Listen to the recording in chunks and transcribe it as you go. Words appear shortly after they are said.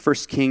1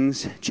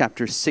 Kings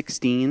chapter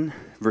 16,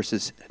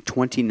 verses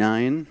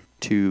 29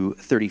 to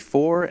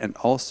 34, and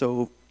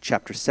also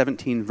chapter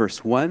 17,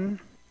 verse 1.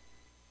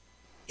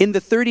 In the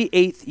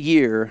 38th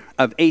year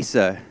of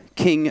Asa,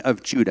 king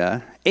of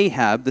Judah,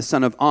 Ahab the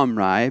son of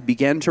Omri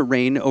began to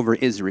reign over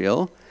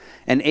Israel,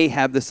 and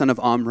Ahab the son of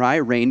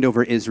Omri reigned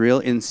over Israel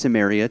in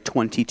Samaria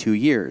 22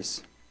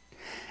 years.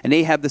 And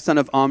Ahab the son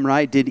of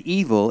Omri did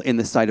evil in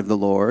the sight of the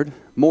Lord,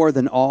 more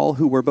than all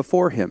who were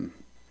before him.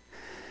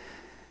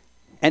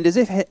 And as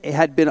if it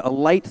had been a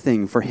light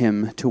thing for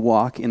him to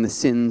walk in the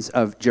sins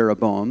of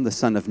Jeroboam, the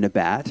son of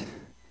Nebat,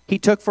 he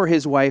took for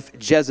his wife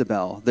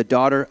Jezebel, the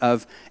daughter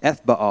of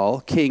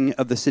Ethbaal, king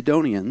of the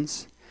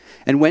Sidonians,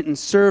 and went and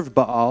served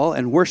Baal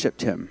and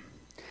worshipped him.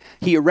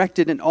 He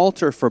erected an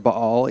altar for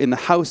Baal in the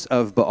house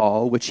of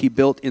Baal, which he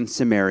built in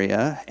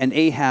Samaria, and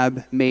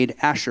Ahab made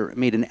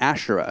an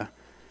Asherah.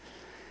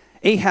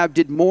 Ahab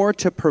did more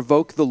to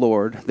provoke the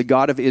Lord, the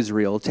God of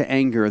Israel, to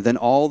anger than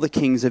all the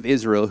kings of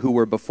Israel who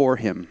were before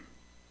him.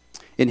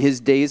 In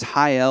his days,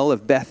 Hiel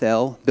of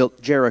Bethel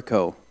built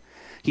Jericho.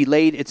 He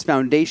laid its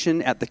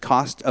foundation at the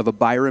cost of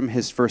Abiram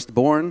his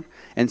firstborn,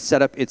 and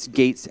set up its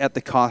gates at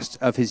the cost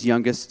of his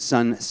youngest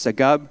son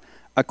Segub,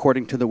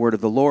 according to the word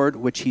of the Lord,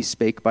 which he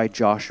spake by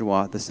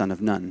Joshua the son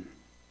of Nun.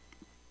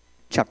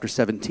 Chapter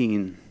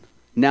 17.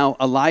 Now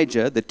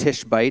Elijah, the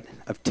Tishbite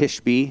of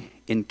Tishbe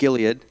in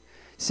Gilead,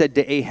 said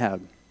to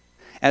Ahab,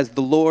 "As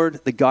the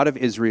Lord, the God of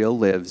Israel,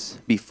 lives,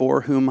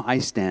 before whom I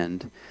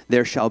stand,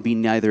 there shall be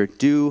neither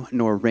dew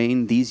nor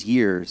rain these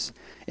years,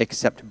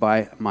 except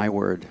by my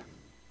word."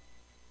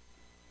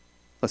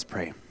 Let's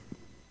pray.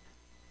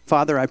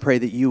 Father, I pray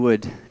that you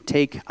would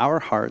take our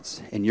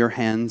hearts in your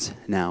hands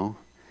now,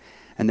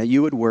 and that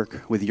you would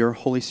work with your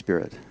Holy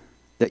Spirit,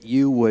 that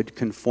you would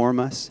conform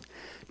us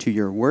to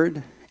your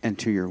word and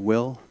to your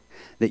will,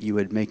 that you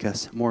would make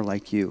us more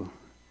like you,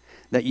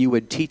 that you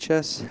would teach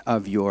us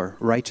of your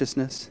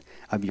righteousness,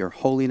 of your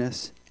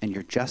holiness and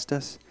your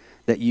justice,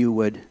 that you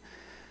would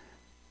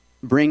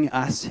bring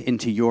us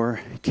into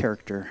your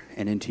character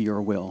and into your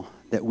will,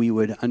 that we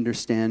would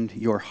understand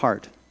your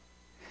heart.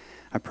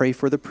 I pray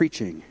for the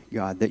preaching,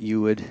 God, that you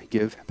would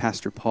give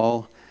Pastor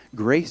Paul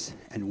grace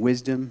and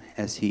wisdom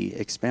as he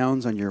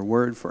expounds on your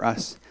word for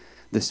us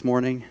this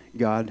morning.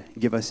 God,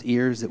 give us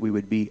ears that we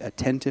would be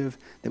attentive,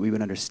 that we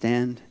would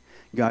understand.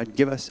 God,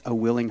 give us a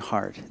willing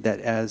heart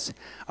that as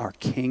our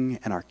King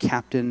and our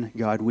Captain,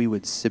 God, we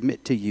would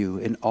submit to you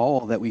in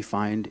all that we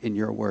find in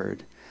your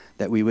word,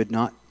 that we would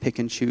not pick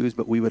and choose,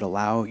 but we would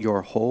allow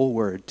your whole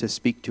word to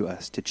speak to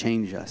us, to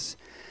change us,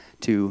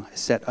 to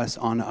set us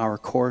on our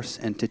course,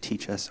 and to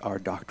teach us our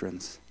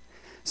doctrines.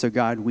 So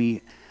God,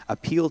 we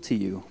appeal to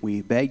you.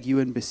 We beg you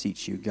and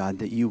beseech you, God,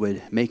 that you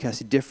would make us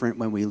different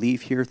when we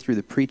leave here through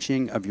the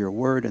preaching of your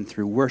word and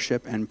through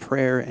worship and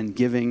prayer and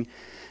giving,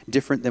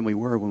 different than we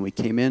were when we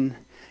came in.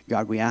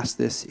 God, we ask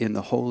this in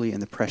the holy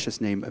and the precious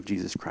name of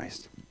Jesus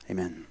Christ.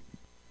 Amen.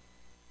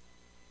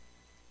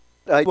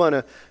 I want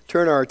to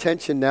turn our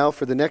attention now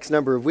for the next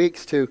number of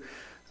weeks to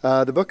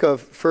the book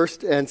of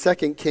 1st and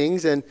 2nd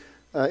Kings, and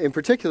in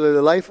particular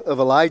the life of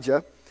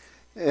Elijah.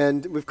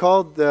 And we've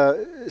called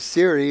the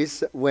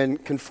series "When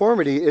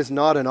Conformity is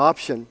Not an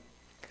Option."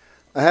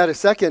 I had a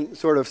second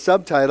sort of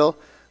subtitle,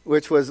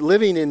 which was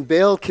 "Living in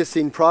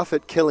Baal-Kissing,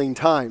 Prophet-Killing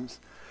Times."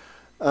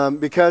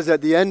 Because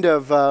at the end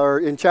of, or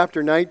in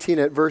chapter 19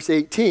 at verse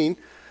 18,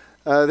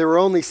 there were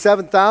only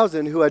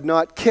 7,000 who had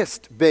not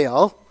kissed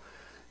Baal.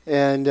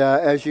 And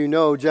as you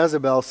know,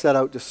 Jezebel set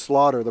out to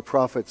slaughter the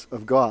prophets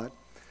of God.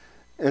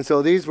 And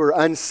so these were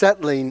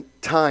unsettling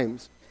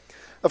times.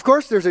 Of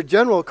course, there's a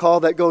general call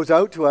that goes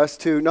out to us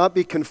to not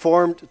be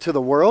conformed to the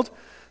world.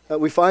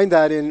 We find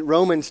that in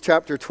Romans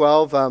chapter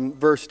 12,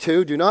 verse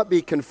 2, "Do not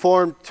be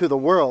conformed to the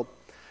world."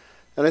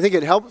 And I think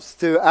it helps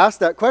to ask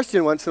that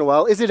question once in a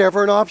while, is it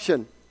ever an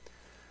option?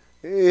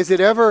 Is it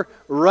ever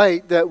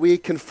right that we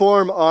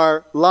conform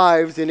our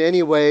lives in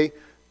any way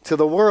to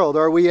the world?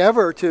 Are we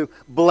ever to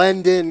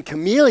blend in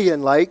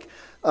chameleon-like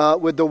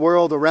with the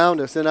world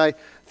around us? And I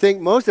think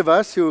most of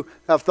us who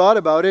have thought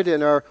about it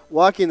and are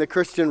walking the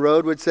Christian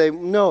road would say,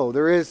 no,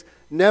 there is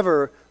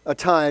never a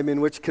time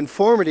in which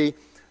conformity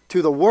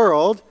to the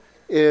world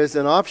is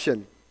an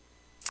option.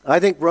 I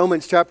think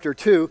Romans chapter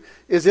 2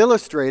 is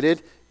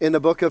illustrated in the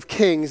book of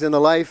Kings in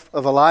the life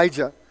of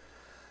Elijah.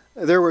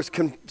 There was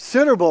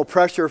considerable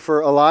pressure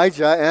for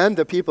Elijah and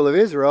the people of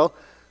Israel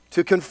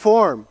to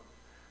conform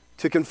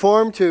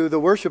to the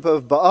worship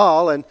of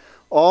Baal and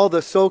all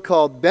the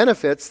so-called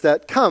benefits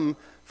that come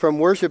from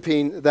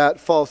worshiping that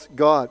false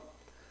god.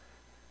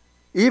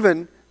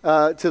 Even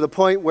to the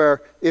point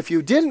where if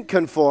you didn't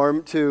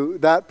conform to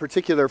that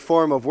particular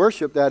form of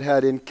worship that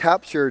had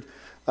encaptured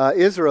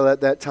Israel at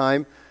that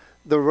time,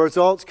 the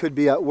results could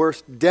be at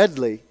worst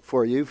deadly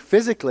for you,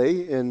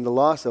 physically in the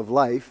loss of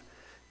life,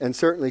 and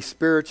certainly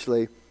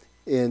spiritually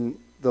in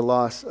the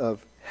loss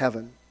of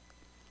heaven.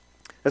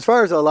 As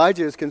far as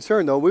Elijah is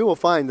concerned, though, we will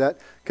find that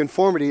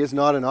conformity is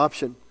not an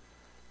option.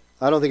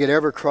 I don't think it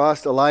ever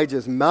crossed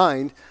Elijah's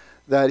mind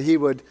that he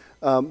would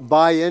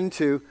buy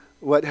into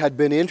what had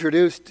been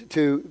introduced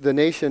to the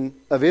nation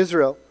of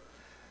Israel.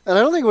 And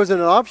I don't think it was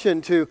an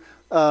option to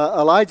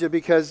Elijah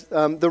because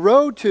the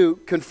road to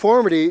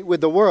conformity with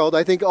the world,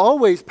 I think,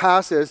 always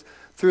passes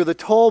through the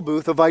toll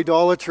booth of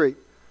idolatry.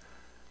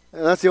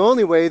 And that's the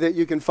only way that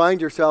you can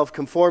find yourself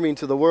conforming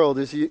to the world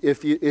is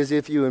if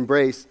you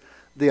embrace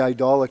the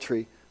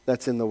idolatry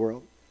that's in the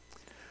world.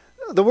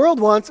 The world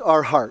wants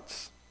our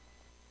hearts.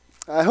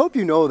 I hope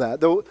you know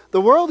that.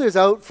 The world is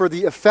out for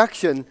the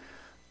affection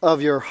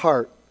of your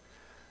heart.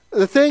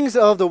 The things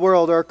of the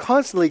world are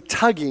constantly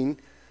tugging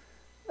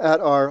at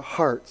our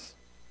hearts.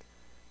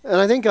 And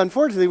I think,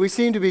 unfortunately, we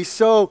seem to be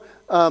so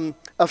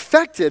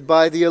affected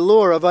by the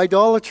allure of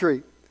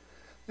idolatry.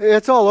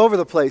 It's all over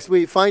the place.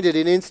 We find it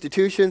in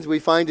institutions. We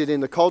find it in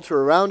the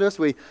culture around us.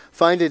 We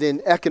find it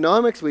in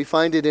economics. We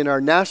find it in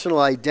our national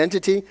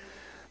identity.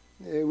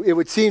 It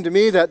would seem to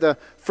me that the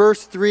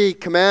first 3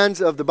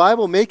 commands of the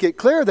Bible make it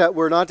clear that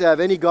we're not to have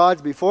any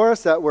gods before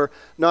us, that we're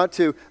not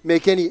to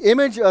make any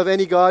image of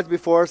any gods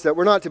before us, that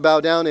we're not to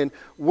bow down and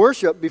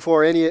worship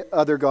before any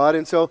other god.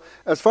 And so,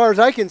 as far as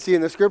I can see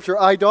in the Scripture,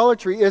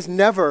 idolatry is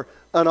never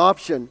an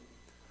option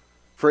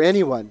for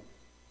anyone.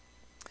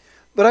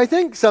 But I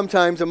think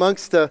sometimes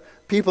amongst the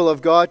people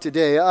of God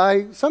today,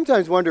 I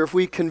sometimes wonder if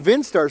we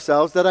convinced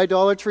ourselves that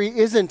idolatry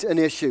isn't an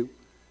issue.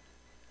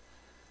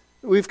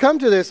 We've come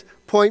to this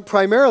point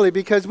primarily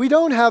because we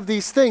don't have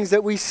these things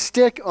that we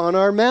stick on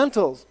our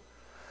mantles.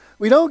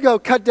 We don't go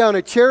cut down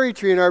a cherry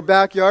tree in our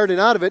backyard and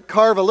out of it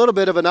carve a little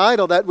bit of an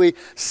idol that we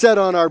set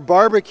on our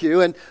barbecue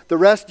and the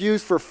rest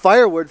use for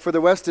firewood for the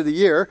rest of the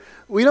year.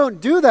 We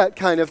don't do that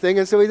kind of thing.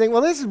 And so we think,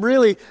 well,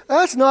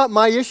 that's not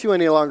my issue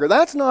any longer.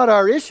 That's not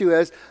our issue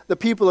as the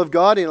people of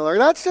God any longer.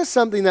 That's just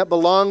something that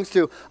belongs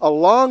to a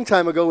long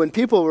time ago when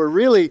people were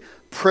really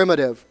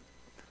primitive.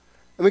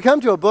 And we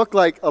come to a book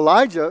like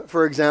Elijah,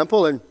 for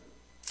example, and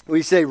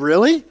we say,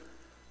 really?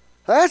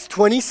 That's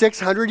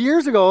 2,600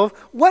 years ago.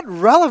 What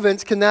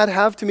relevance can that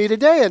have to me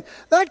today? And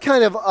that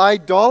kind of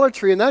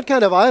idolatry and that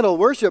kind of idol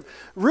worship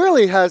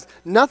really has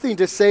nothing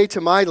to say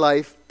to my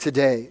life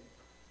today.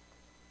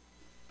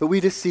 But we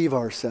deceive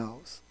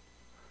ourselves.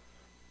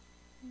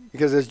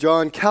 Because as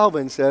John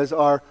Calvin says,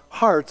 our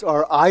hearts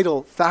are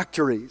idol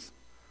factories.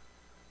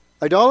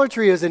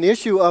 Idolatry is an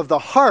issue of the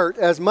heart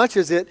as much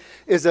as it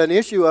is an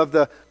issue of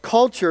the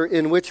culture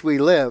in which we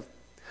live.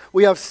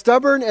 We have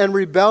stubborn and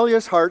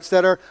rebellious hearts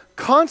that are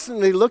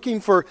constantly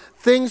looking for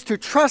things to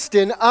trust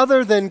in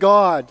other than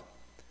God.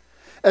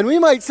 And we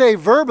might say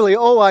verbally,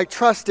 oh, I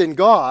trust in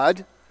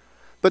God.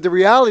 But the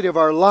reality of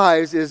our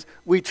lives is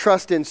we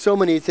trust in so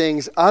many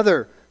things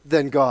other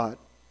than God.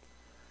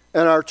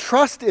 And our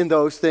trust in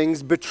those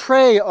things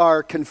betray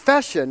our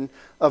confession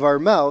of our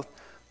mouth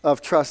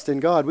of trust in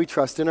God. We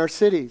trust in our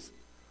cities.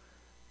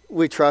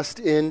 We trust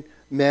in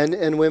men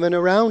and women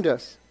around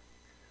us.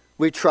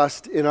 We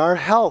trust in our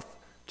health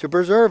to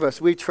preserve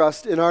us. We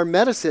trust in our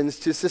medicines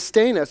to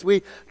sustain us.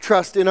 We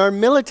trust in our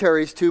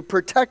militaries to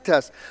protect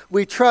us.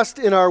 We trust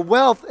in our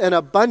wealth and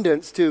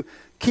abundance to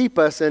keep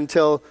us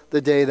until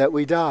the day that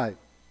we die.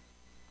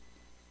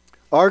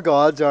 Our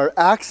gods are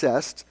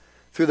accessed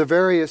through the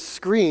various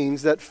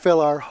screens that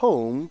fill our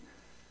home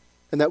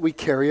and that we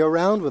carry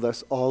around with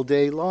us all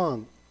day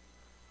long.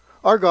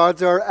 Our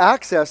gods are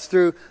accessed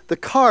through the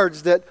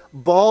cards that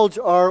bulge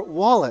our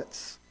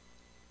wallets.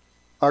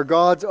 Our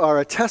gods are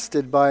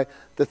attested by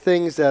the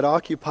things that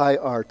occupy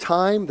our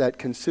time, that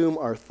consume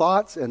our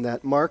thoughts, and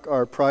that mark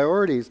our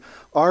priorities.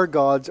 Our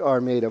gods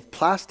are made of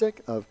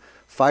plastic, of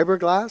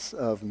fiberglass,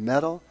 of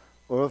metal,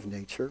 or of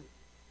nature.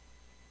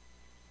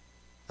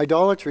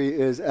 Idolatry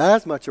is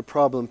as much a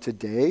problem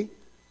today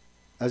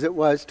as it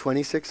was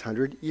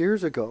 2,600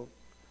 years ago.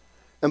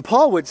 And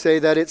Paul would say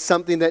that it's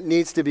something that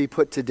needs to be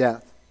put to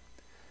death.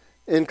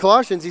 In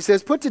Colossians, he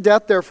says, "Put to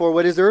death, therefore,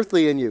 what is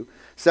earthly in you,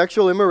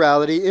 sexual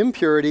immorality,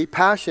 impurity,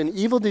 passion,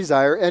 evil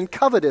desire, and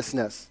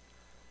covetousness,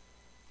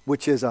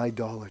 which is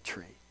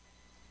idolatry.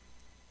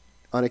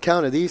 On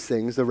account of these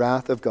things, the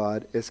wrath of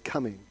God is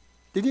coming."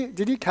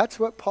 Did you catch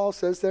what Paul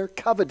says there?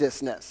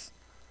 Covetousness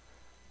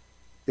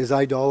is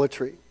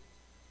idolatry.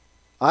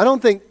 I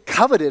don't think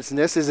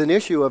covetousness is an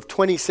issue of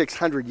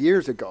 2,600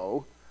 years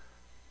ago.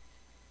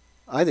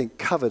 I think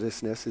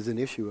covetousness is an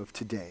issue of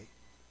today.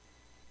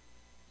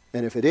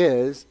 And if it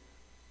is,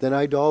 then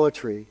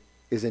idolatry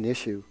is an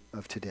issue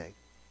of today.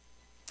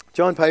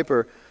 John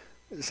Piper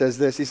says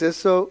this. He says,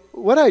 so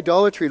what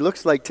idolatry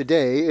looks like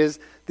today is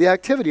the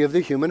activity of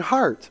the human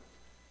heart.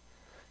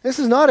 This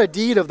is not a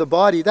deed of the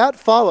body. That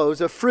follows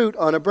a fruit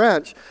on a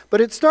branch. But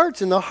it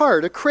starts in the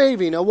heart, a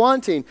craving, a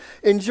wanting,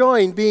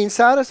 enjoying, being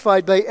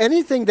satisfied by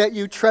anything that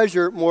you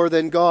treasure more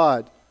than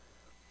God.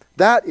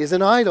 That is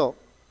an idol.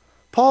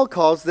 Paul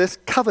calls this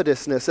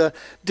covetousness, a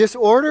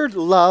disordered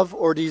love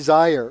or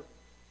desire.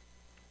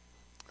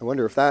 I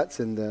wonder if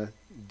that's in the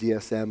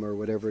DSM or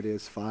whatever it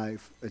is,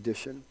 5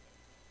 edition.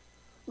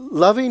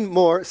 Loving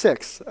more,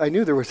 6. I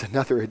knew there was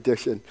another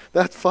edition.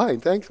 That's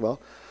fine, thanks, Will.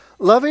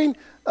 Loving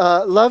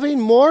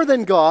more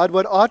than God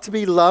what ought to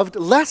be loved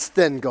less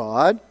than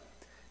God,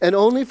 and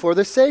only for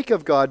the sake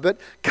of God. But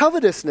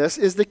covetousness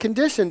is the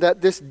condition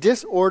that this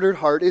disordered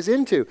heart is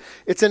into.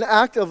 It's an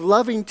act of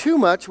loving too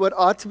much what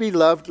ought to be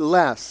loved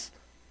less.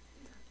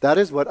 That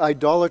is what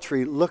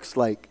idolatry looks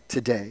like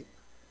today,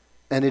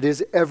 and it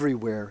is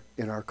everywhere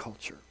in our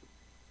culture.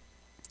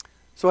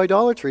 So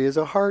idolatry is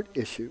a heart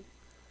issue.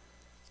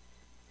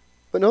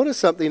 But notice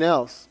something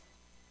else.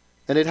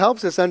 And it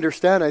helps us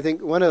understand, I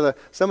think,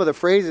 some of the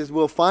phrases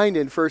we'll find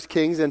in 1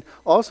 Kings, and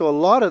also a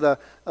lot of the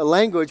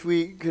language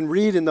we can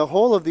read in the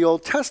whole of the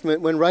Old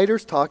Testament when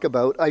writers talk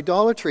about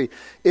idolatry.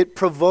 It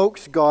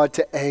provokes God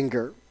to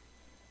anger.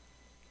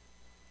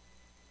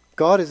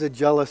 God is a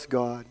jealous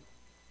God.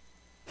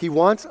 He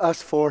wants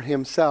us for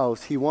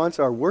himself. He wants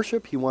our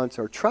worship. He wants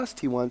our trust.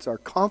 He wants our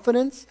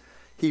confidence.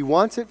 He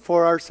wants it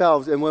for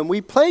ourselves. And when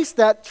we place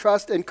that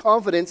trust and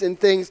confidence in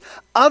things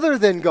other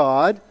than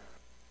God,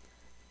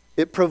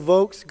 it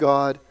provokes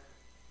God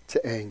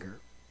to anger.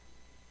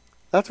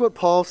 That's what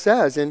Paul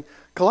says in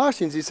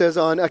Colossians. He says,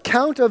 on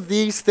account of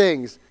these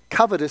things,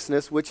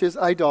 covetousness, which is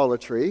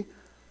idolatry,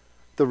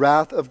 the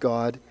wrath of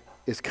God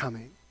is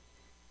coming.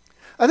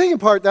 I think in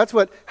part that's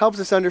what helps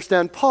us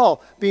understand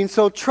Paul being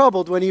so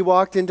troubled when he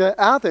walked into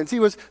Athens. He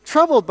was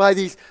troubled by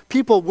these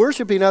people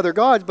worshiping other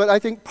gods, but I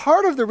think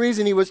part of the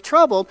reason he was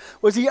troubled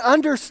was he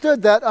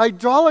understood that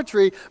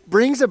idolatry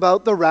brings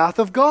about the wrath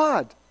of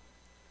God.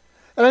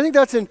 And I think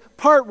that's in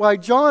part why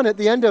John, at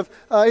the end of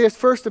his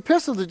first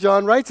epistle to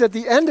John, writes at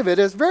the end of it,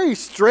 a very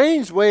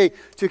strange way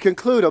to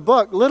conclude a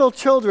book. Little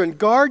children,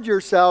 guard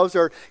yourselves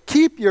or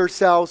keep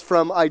yourselves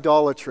from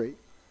idolatry.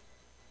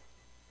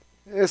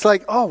 It's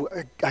like,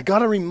 I got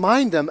to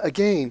remind them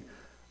again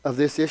of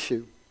this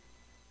issue.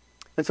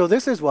 And so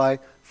this is why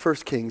 1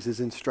 Kings is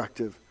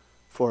instructive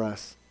for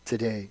us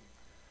today.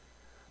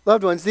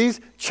 Loved ones,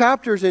 these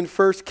chapters in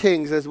 1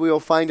 Kings, as we will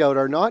find out,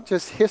 are not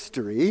just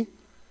history.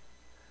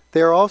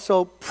 They are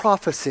also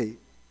prophecy.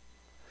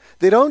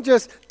 They don't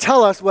just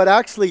tell us what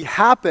actually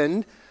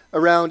happened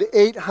around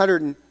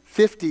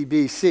 850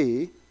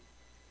 BC.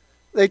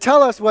 They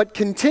tell us what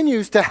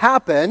continues to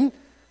happen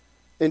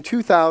in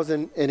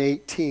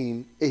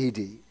 2018 AD.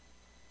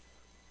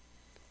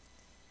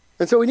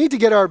 And so we need to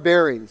get our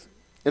bearings.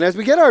 And as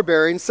we get our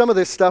bearings, some of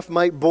this stuff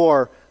might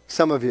bore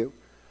some of you.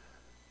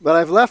 But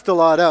I've left a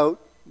lot out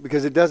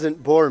because it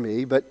doesn't bore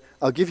me, but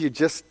I'll give you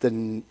just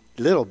the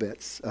little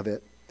bits of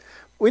it.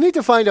 We need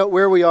to find out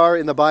where we are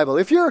in the Bible.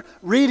 If you're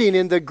reading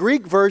in the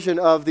Greek version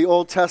of the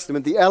Old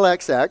Testament, the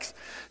LXX,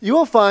 you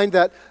will find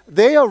that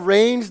they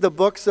arrange the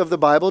books of the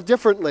Bible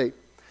differently.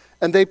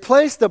 And they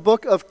place the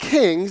book of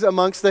Kings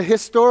amongst the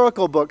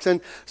historical books.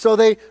 And so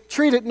they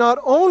treat it not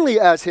only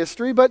as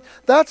history, but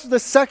that's the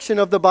section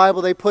of the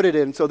Bible they put it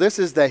in. So this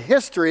is the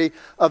history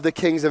of the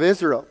kings of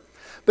Israel.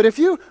 But if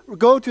you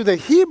go to the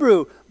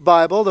Hebrew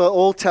Bible, the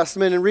Old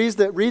Testament, and read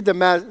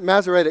the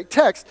Masoretic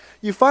text,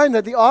 you find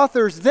that the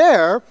authors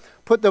there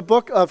put the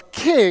book of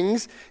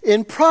Kings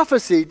in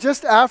prophecy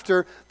just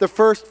after the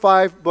first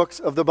 5 books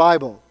of the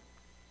Bible.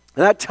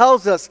 And that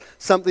tells us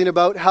something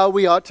about how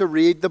we ought to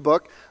read the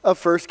book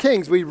of 1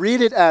 Kings. We read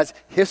it as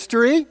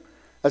history,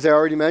 as I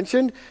already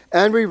mentioned,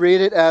 and we read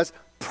it as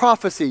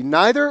prophecy.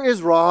 Neither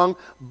is wrong,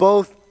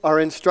 both are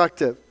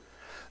instructive.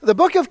 The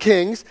book of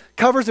Kings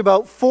covers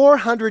about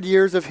 400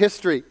 years of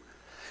history.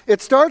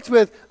 It starts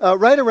with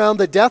right around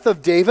the death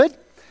of David,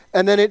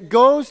 and then it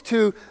goes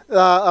to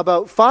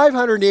about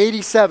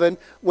 587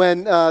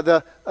 when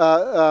the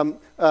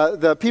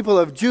people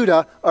of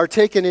Judah are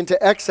taken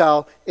into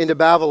exile into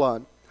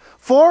Babylon.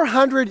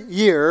 400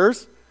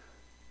 years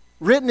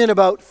written in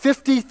about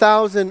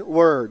 50,000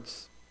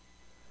 words.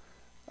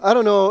 I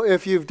don't know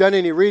if you've done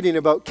any reading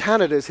about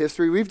Canada's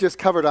history. We've just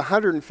covered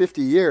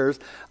 150 years.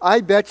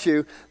 I bet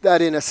you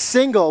that in a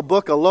single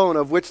book alone,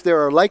 of which there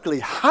are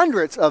likely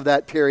hundreds of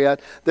that period,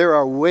 there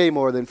are way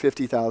more than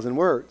 50,000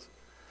 words.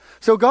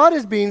 So God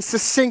is being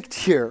succinct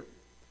here.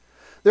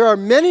 There are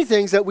many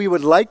things that we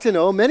would like to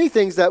know, many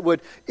things that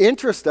would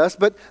interest us,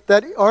 but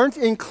that aren't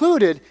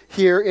included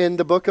here in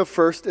the book of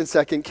 1st and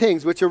 2nd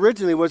Kings, which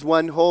originally was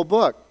one whole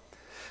book.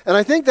 And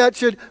I think that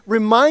should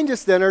remind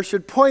us then, or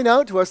should point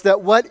out to us,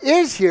 that what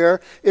is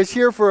here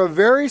for a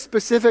very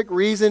specific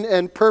reason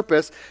and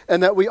purpose,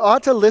 and that we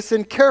ought to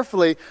listen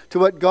carefully to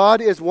what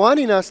God is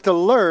wanting us to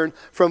learn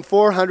from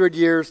 400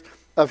 years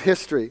of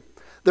history.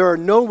 There are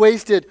no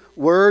wasted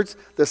words.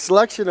 The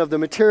selection of the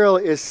material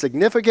is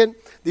significant.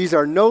 These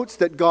are notes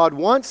that God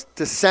wants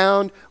to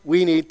sound.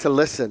 We need to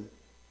listen.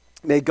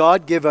 May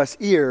God give us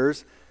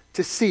ears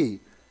to see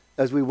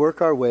as we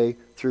work our way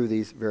through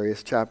these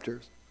various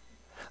chapters.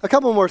 A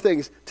couple more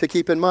things to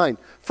keep in mind.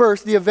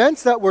 First, the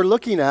events that we're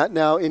looking at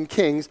now in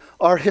Kings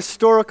are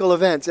historical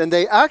events, and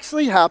they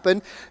actually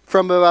happened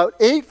from about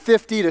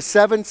 850 to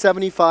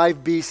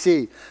 775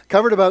 BC.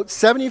 Covered about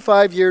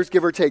 75 years,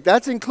 give or take.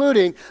 That's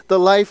including the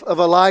life of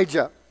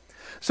Elijah.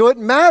 So it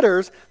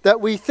matters that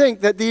we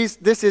think that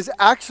this is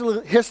actual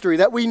history,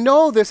 that we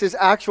know this is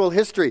actual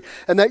history,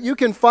 and that you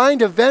can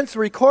find events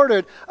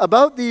recorded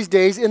about these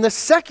days in the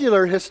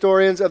secular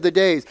historians of the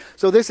days.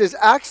 So this is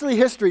actually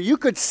history. You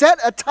could set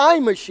a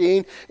time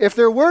machine, if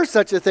there were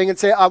such a thing, and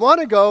say, I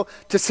want to go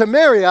to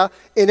Samaria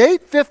in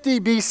 850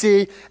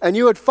 BC, and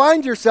you would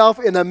find yourself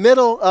in the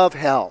middle of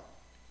hell.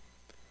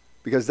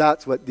 Because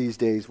that's what these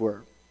days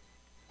were.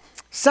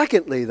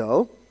 Secondly,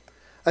 though,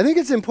 I think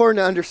it's important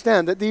to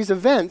understand that these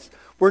events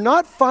were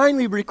not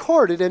finally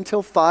recorded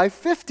until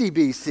 550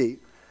 BC.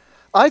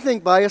 I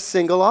think by a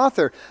single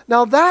author.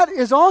 Now that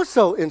is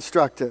also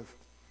instructive.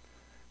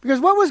 Because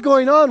what was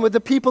going on with the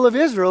people of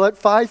Israel at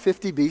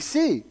 550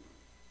 BC?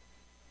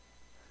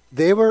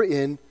 They were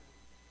in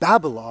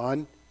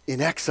Babylon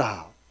in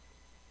exile.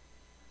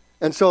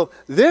 And so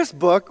this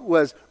book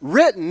was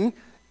written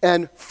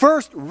and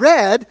first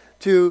read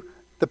to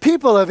the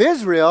people of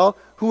Israel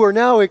who are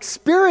now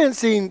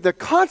experiencing the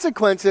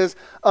consequences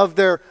of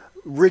their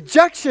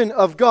rejection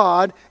of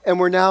God and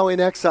were now in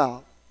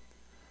exile.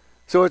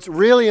 So it's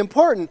really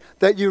important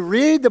that you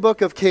read the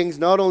book of Kings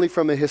not only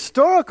from a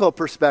historical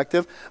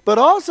perspective, but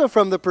also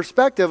from the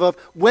perspective of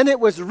when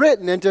it was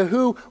written and to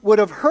who would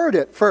have heard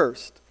it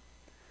first.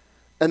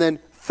 And then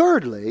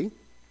thirdly,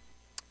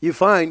 you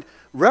find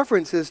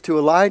references to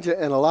Elijah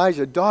and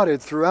Elijah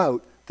dotted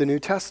throughout the New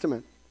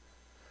Testament,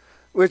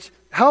 which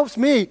helps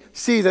me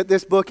see that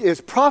this book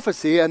is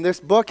prophecy and this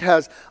book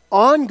has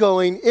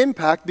ongoing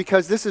impact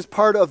because this is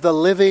part of the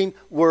living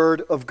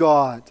Word of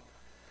God.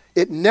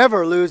 It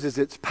never loses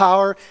its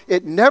power.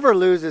 It never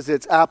loses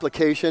its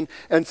application.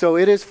 And so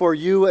it is for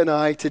you and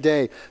I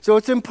today. So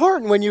it's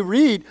important when you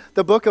read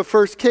the book of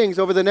 1 Kings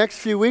over the next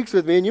few weeks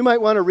with me, and you might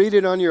want to read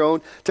it on your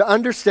own, to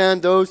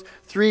understand those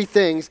three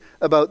things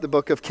about the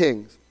book of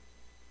Kings.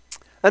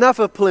 Enough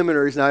of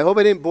preliminaries now. I hope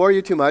I didn't bore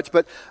you too much,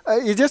 but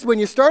when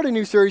you start a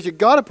new series, you've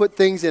got to put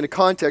things into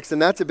context, and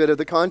that's a bit of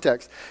the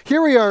context.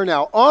 Here we are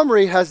now.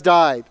 Omri has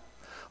died.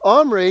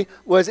 Omri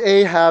was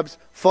Ahab's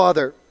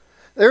father.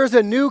 There is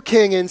a new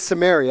king in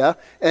Samaria,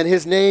 and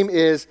his name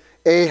is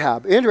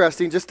Ahab.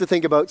 Interesting just to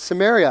think about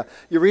Samaria.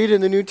 You read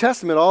in the New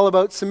Testament all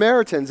about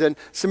Samaritans and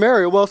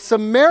Samaria. Well,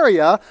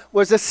 Samaria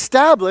was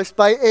established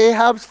by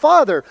Ahab's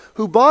father,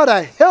 who bought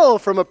a hill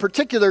from a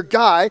particular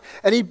guy,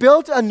 and he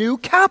built a new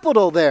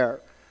capital there.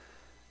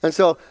 And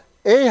so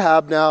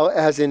Ahab now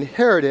has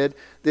inherited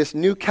this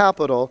new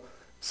capital,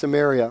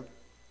 Samaria.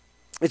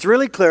 It's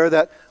really clear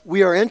that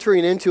we are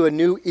entering into a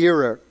new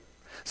era.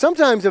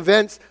 Sometimes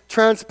events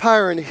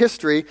transpire in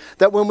history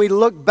that when we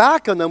look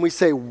back on them, we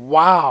say,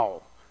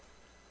 wow,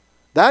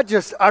 that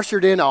just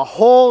ushered in a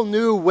whole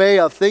new way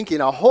of thinking,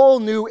 a whole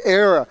new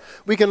era.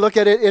 We can look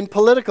at it in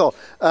political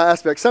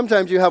aspects.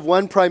 Sometimes you have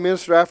one prime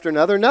minister after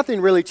another, nothing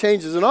really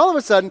changes, and all of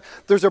a sudden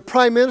there's a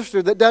prime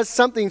minister that does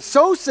something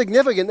so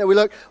significant that we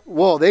look,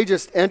 whoa, they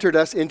just entered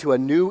us into a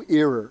new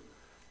era.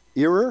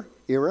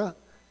 Era?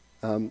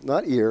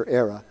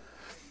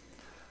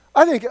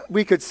 I think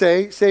we could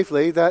say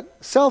safely that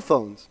cell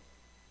phones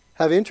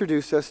have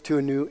introduced us to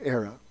a new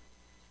era.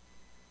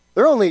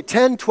 They're only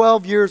 10,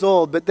 12 years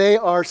old, but they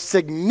are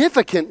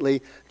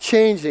significantly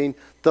changing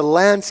the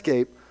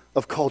landscape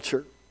of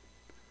culture.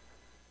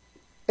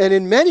 And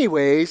in many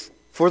ways,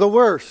 for the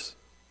worse.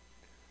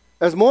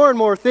 As more and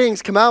more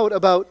things come out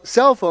about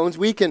cell phones,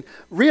 we can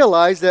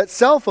realize that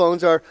cell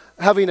phones are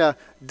having a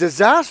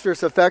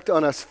disastrous effect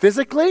on us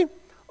physically,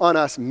 on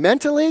us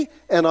mentally,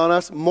 and on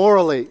us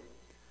morally.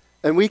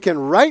 And we can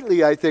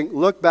rightly, I think,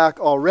 look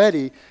back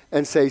already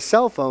and say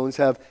cell phones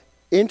have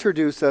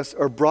introduced us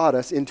or brought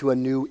us into a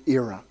new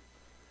era.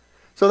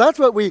 So that's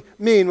what we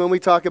mean when we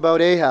talk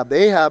about Ahab.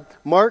 Ahab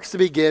marks the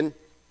beginning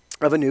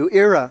of a new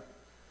era.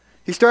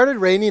 He started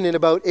reigning in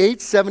about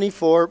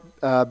 874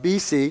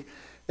 BC,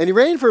 and he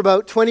reigned for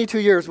about 22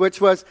 years, which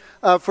was,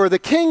 for the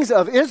kings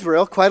of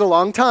Israel, quite a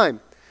long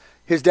time.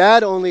 His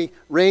dad only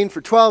reigned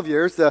for 12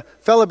 years. The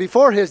fellow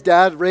before his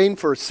dad reigned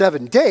for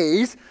 7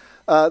 days.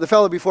 The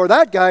fellow before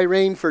that guy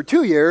reigned for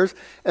 2 years.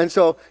 And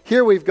so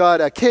here we've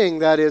got a king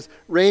that is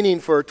reigning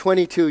for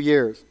 22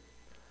 years.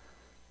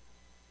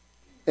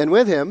 And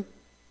with him,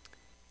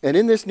 and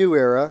in this new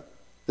era,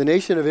 the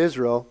nation of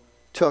Israel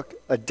took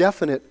a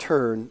definite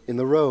turn in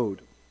the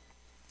road.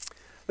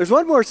 There's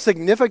one more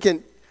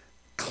significant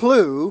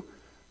clue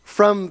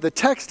from the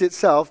text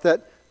itself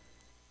that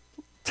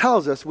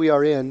tells us we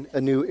are in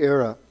a new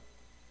era.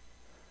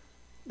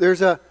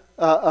 There's a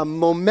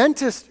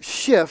momentous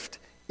shift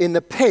in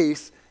the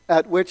pace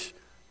at which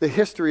the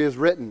history is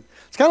written.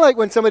 It's kind of like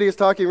when somebody is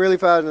talking really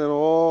fast and then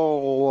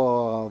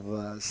all of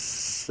a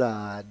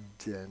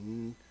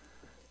sudden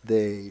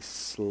they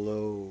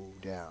slow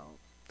down.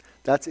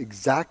 That's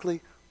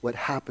exactly what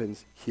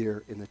happens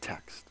here in the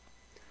text.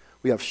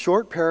 We have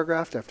short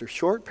paragraph after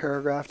short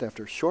paragraph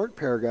after short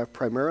paragraph,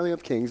 primarily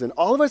of Kings, and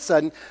all of a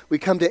sudden we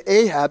come to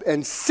Ahab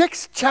and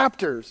 6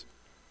 chapters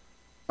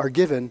are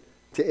given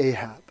to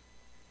Ahab.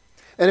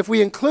 And if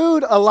we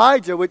include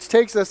Elijah, which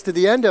takes us to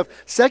the end of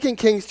 2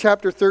 Kings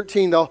chapter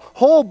 13, the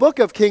whole book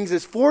of Kings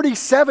is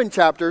 47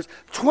 chapters.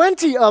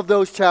 20 of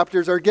those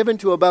chapters are given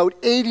to about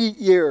 80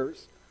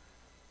 years.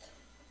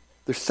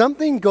 There's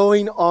something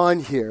going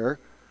on here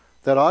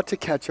that ought to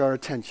catch our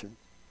attention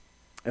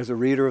as a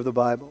reader of the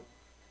Bible.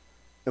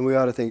 And we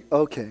ought to think,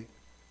 okay,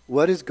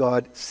 what is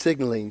God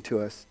signaling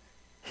to us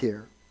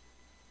here?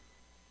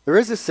 There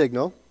is a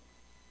signal.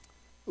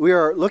 We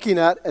are looking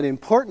at an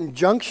important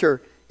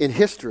juncture in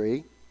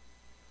history,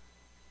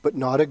 but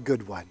not a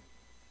good one.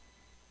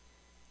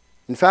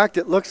 In fact,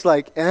 it looks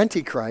like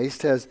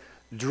Antichrist has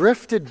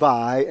drifted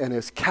by and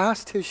has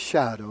cast his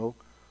shadow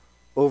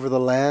over the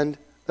land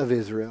of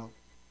Israel.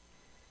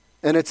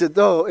 And it's as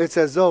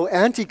though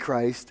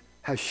Antichrist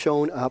has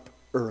shown up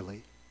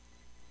early.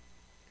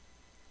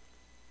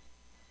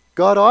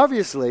 God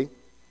obviously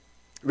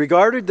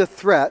regarded the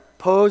threat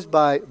posed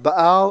by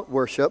Baal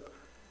worship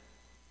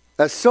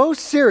as so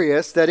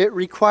serious that it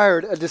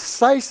required a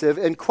decisive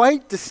and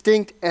quite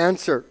distinct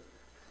answer.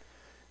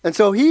 And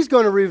so he's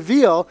going to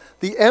reveal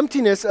the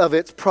emptiness of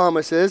its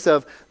promises,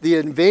 of the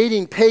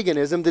invading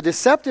paganism, the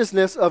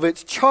deceptiveness of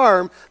its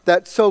charm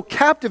that so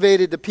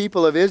captivated the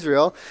people of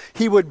Israel.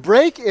 He would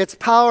break its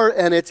power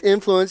and its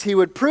influence. He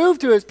would prove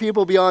to his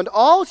people beyond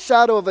all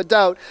shadow of a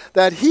doubt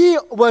that he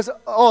was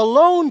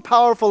alone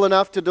powerful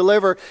enough to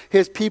deliver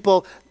his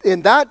people.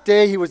 In that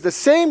day, he was the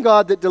same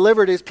God that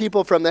delivered his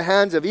people from the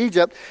hands of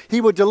Egypt. He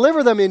would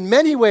deliver them in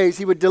many ways.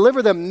 He would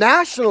deliver them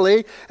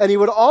nationally, and he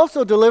would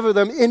also deliver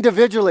them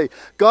individually.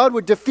 God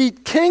would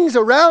defeat kings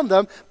around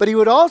them, but he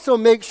would also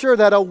make sure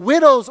that a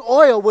widow's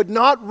oil would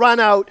not run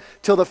out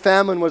till the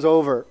famine was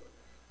over.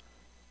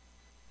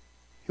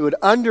 He would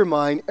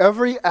undermine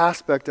every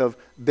aspect of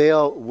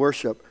Baal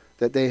worship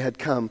that they had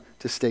come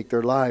to stake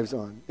their lives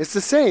on. It's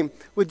the same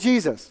with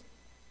Jesus.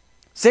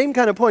 Same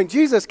kind of point.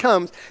 Jesus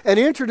comes and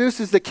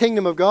introduces the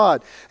kingdom of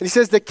God. And he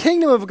says, the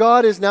kingdom of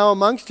God is now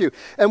amongst you.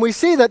 And we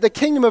see that the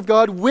kingdom of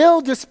God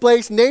will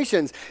displace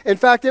nations. In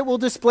fact, it will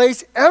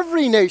displace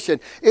every nation.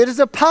 It is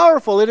a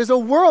powerful, it is a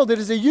world, it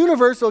is a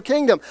universal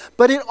kingdom.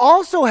 But it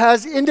also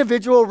has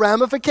individual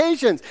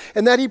ramifications.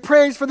 In that he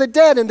prays for the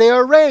dead and they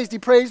are raised. He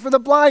prays for the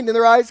blind and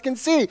their eyes can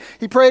see.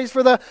 He prays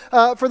for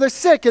the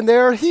sick and they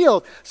are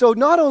healed. So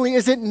not only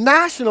is it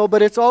national,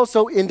 but it's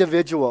also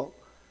individual.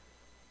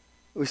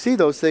 We see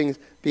those things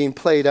being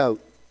played out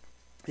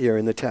here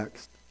in the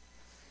text.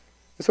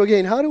 So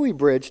again, how do we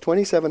bridge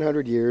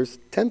 2,700 years,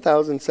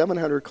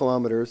 10,700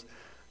 kilometers,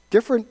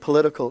 different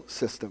political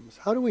systems?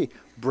 How do we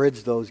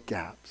bridge those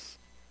gaps?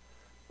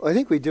 Well, I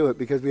think we do it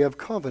because we have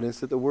confidence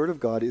that the Word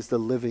of God is the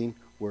living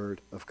Word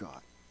of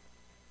God.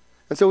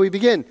 And so we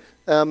begin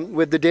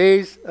with the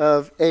days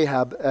of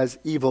Ahab as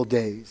evil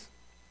days.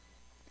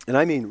 And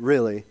I mean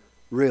really,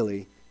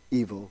 really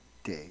evil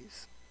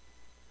days.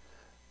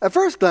 At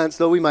first glance,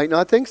 though, we might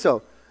not think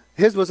so.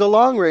 His was a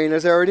long reign,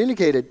 as I already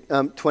indicated,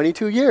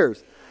 22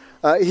 years.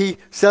 He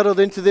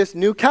settled into this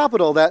new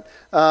capital that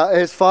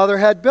his father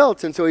had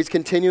built, and so he's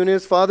continuing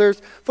his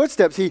father's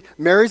footsteps. He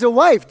marries a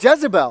wife,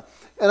 Jezebel.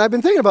 And I've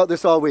been thinking about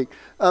this all week.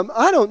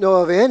 I don't know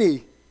of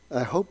any,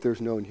 I hope there's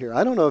no one here,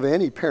 I don't know of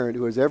any parent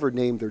who has ever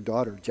named their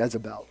daughter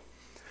Jezebel.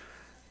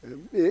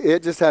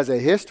 It just has a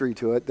history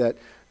to it that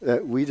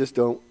we just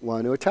don't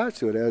want to attach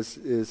to it, as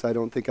is I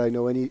don't think I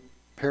know any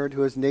parent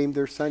who has named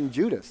their son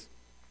Judas.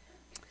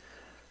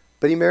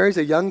 But he marries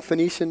a young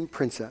Phoenician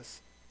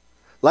princess.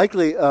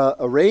 Likely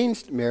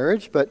arranged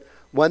marriage, but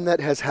one that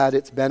has had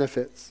its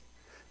benefits.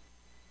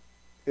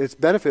 Its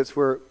benefits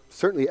were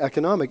certainly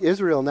economic.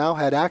 Israel now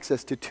had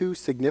access to two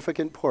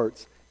significant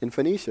ports in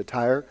Phoenicia,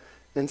 Tyre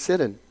and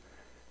Sidon.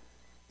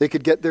 They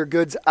could get their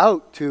goods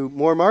out to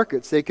more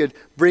markets. They could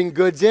bring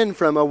goods in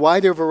from a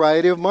wider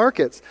variety of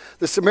markets.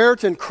 The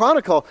Samaritan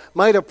Chronicle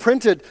might have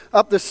printed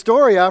up the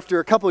story after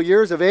a couple of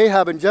years of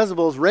Ahab and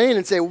Jezebel's reign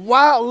and say,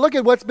 wow, look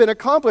at what's been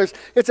accomplished.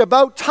 It's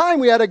about time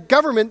we had a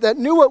government that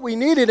knew what we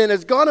needed and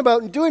has gone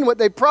about and doing what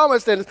they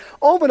promised and has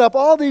opened up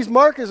all these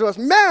markets to us.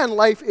 Man,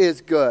 life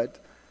is good.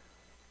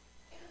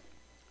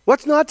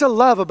 What's not to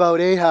love about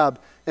Ahab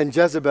and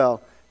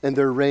Jezebel and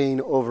their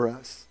reign over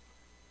us?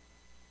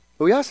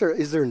 But we ask,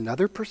 is there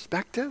another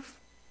perspective?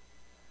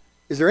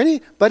 Is there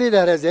anybody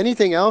that has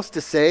anything else to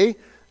say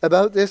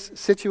about this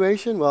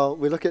situation? Well,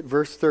 we look at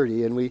verse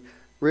 30 and we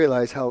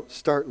realize how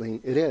startling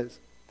it is.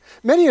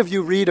 Many of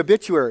you read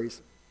obituaries.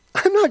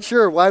 I'm not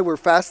sure why we're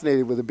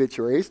fascinated with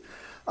obituaries.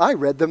 I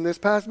read them this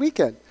past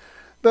weekend.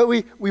 But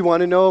we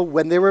want to know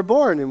when they were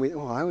born. And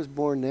I was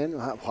born then.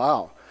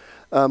 Wow.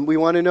 We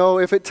want to know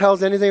if it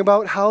tells anything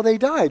about how they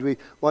died. We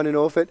want to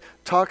know if it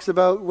talks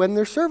about when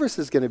their service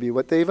is going to be,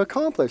 what they've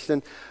accomplished.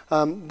 And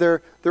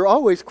they're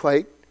always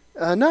quite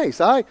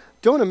nice. I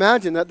don't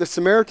imagine that the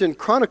Samaritan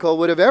Chronicle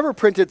would have ever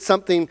printed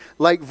something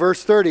like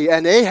verse 30.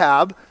 And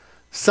Ahab,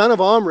 son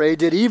of Omri,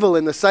 did evil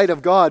in the sight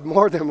of God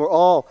more than were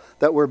all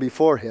that were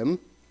before him.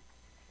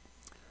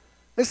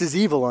 This is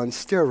evil on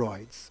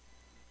steroids.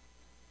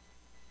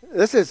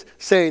 This is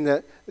saying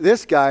that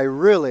this guy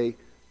really,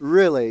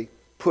 really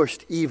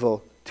pushed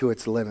evil to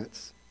its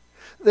limits.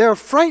 they're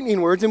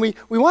frightening words, and we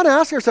want to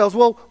ask ourselves,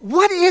 well,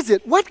 what is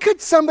it? What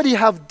could somebody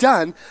have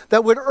done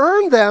that would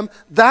earn them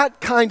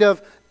that kind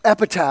of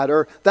epithet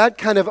or that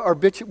kind of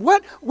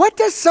obituary? What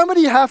does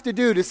somebody have to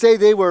do to say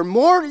they were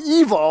more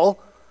evil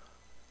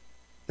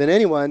than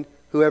anyone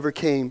who ever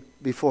came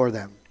before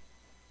them?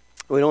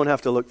 We don't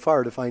have to look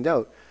far to find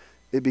out.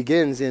 It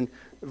begins in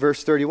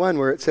verse 31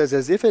 where it says,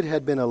 as if it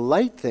had been a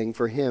light thing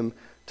for him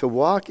to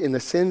walk in the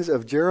sins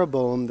of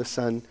Jeroboam the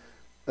son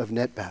of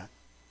Nebat.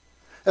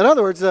 In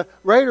other words, the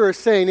writer is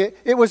saying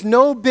it was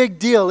no big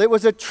deal. It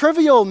was a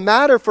trivial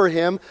matter for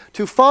him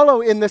to follow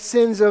in the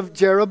sins of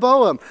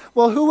Jeroboam.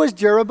 Well, who was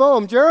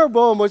Jeroboam?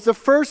 Jeroboam was the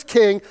first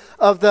king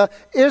of the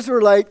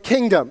Israelite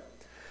kingdom.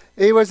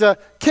 He was a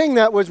king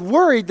that was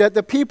worried that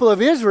the people of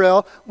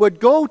Israel would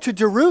go to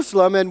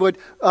Jerusalem and would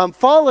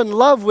fall in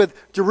love with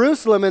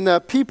Jerusalem and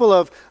the people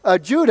of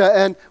Judah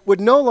and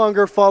would no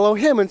longer follow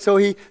him. And so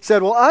he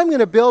said, well, I'm going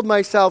to build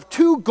myself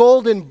 2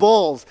 golden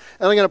bulls,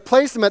 and I'm going to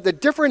place them at the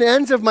different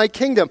ends of my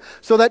kingdom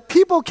so that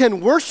people can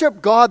worship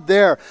God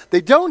there.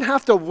 They don't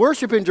have to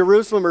worship in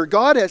Jerusalem, or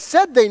God has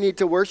said they need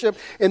to worship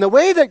in the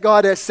way that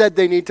God has said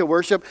they need to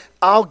worship.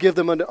 I'll give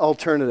them an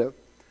alternative.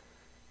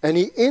 And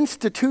he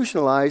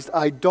institutionalized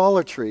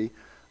idolatry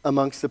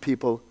amongst the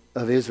people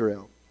of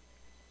Israel.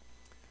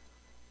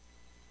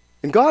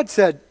 And God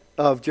said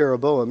of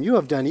Jeroboam, you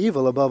have done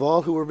evil above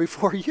all who were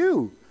before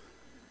you,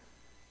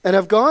 and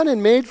have gone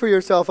and made for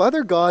yourself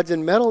other gods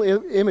and metal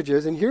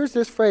images, and here's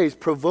this phrase,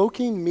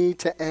 provoking me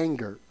to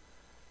anger,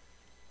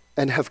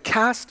 and have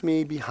cast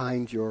me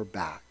behind your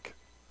back.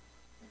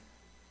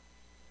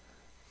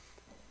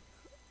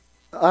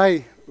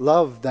 I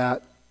love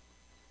that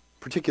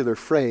particular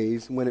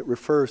phrase when it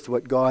refers to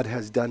what God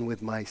has done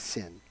with my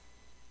sin.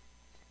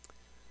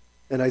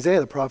 And Isaiah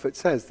the prophet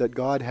says that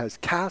God has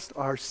cast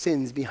our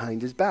sins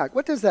behind his back.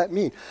 What does that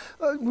mean?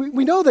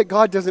 We know that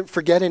God doesn't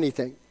forget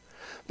anything.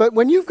 But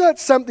when you've got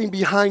something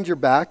behind your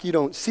back, you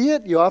don't see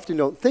it, you often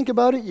don't think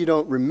about it, you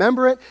don't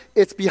remember it,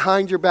 it's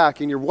behind your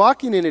back, and you're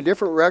walking in a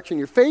different direction,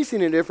 you're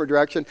facing in a different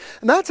direction.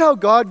 And that's how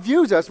God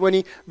views us when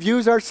he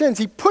views our sins.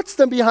 He puts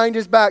them behind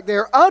his back. They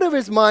are out of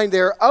his mind,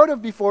 they are out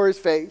of before his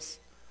face.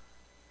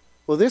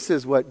 Well, this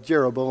is what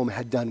Jeroboam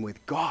had done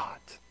with God.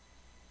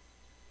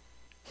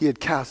 He had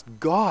cast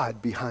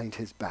God behind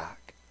his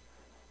back,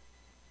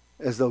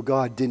 as though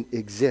God didn't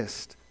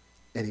exist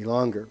any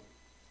longer.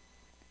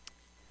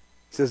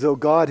 It's as though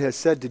God has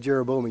said to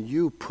Jeroboam,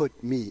 you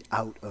put me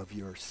out of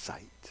your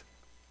sight.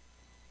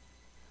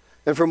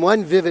 And from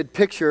one vivid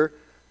picture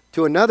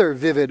to another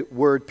vivid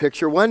word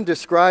picture, one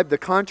described the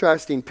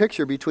contrasting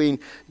picture between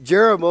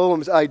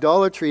Jeroboam's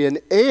idolatry and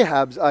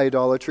Ahab's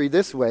idolatry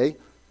this way.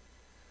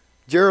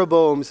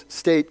 Jeroboam's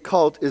state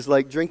cult is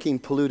like drinking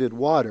polluted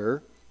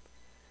water.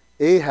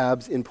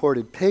 Ahab's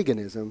imported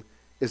paganism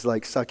is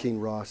like sucking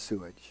raw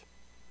sewage.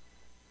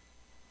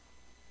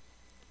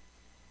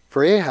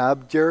 For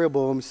Ahab,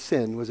 Jeroboam's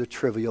sin was a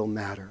trivial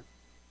matter.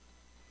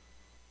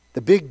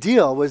 The big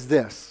deal was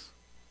this.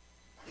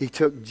 He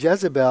took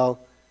Jezebel,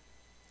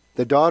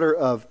 the daughter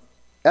of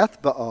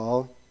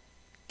Ethbaal,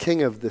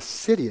 king of the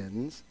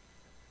Sidonians,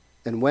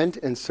 and went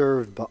and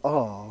served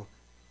Baal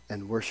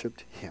and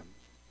worshipped him.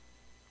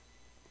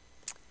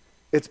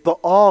 It's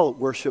Baal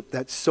worship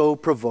that so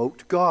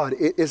provoked God.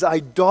 It is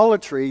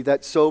idolatry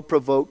that so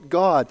provoked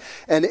God.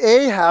 And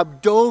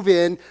Ahab dove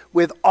in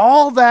with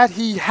all that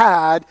he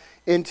had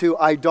into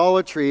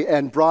idolatry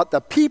and brought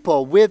the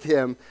people with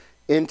him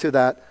into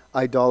that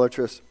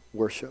idolatrous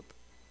worship.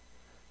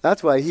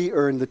 That's why he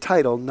earned the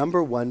title,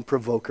 number 1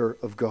 provoker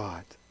of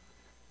God.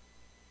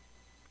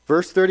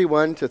 Verse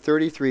 31 to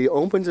 33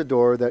 opens a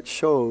door that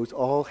shows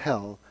all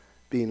hell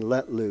being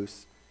let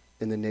loose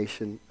in the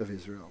nation of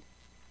Israel.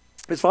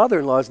 His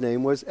father-in-law's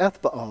name was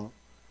Ethbaal.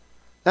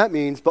 That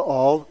means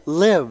Baal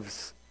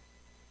lives.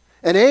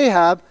 And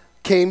Ahab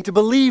came to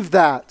believe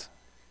that.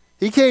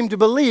 He came to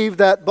believe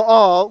that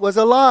Baal was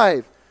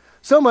alive.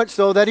 So much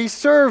so that he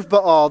served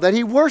Baal, that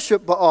he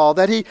worshiped Baal,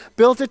 that he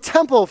built a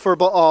temple for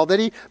Baal, that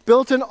he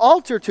built an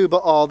altar to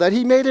Baal, that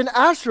he made an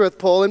Ashereth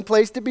pole and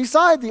placed it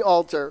beside the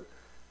altar.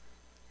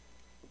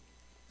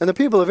 And the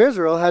people of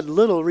Israel had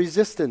little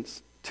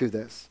resistance to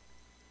this.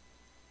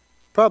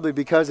 Probably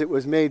because it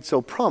was made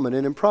so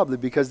prominent, and probably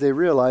because they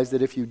realized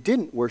that if you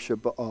didn't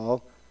worship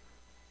Baal,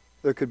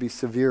 there could be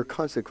severe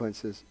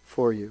consequences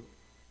for you.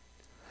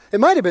 It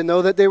might have been,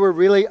 though, that they were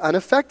really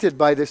unaffected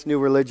by this new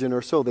religion,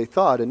 or so they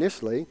thought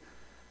initially.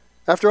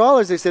 After all,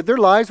 as they said, their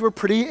lives were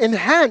pretty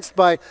enhanced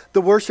by the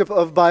worship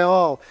of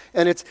Baal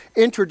and its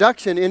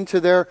introduction into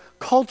their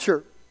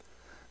culture.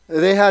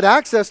 They had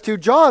access to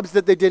jobs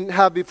that they didn't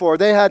have before.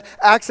 They had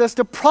access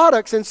to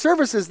products and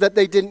services that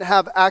they didn't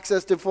have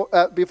access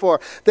to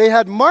before. They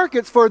had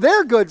markets for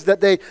their goods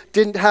that they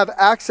didn't have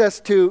access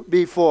to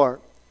before.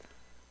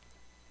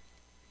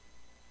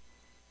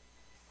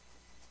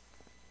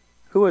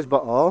 Who was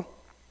Baal?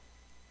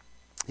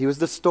 He was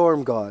the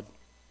storm god.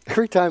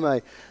 Every time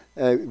I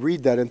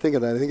read that and think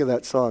of that, I think of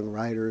that song,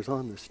 Riders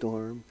on the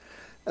Storm.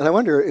 And I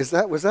wonder, was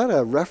that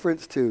a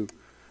reference to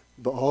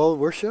Baal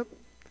worship?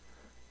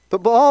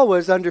 But Baal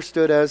was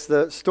understood as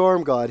the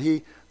storm god.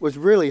 He was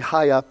really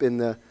high up in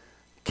the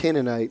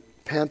Canaanite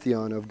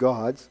pantheon of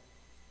gods.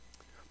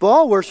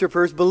 Baal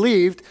worshippers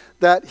believed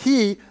that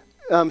he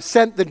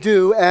sent the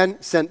dew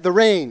and sent the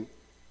rain.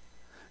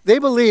 They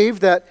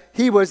believed that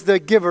he was the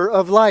giver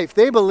of life.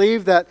 They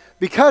believed that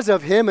because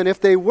of him, and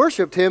if they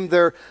worshipped him,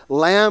 their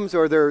lambs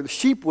or their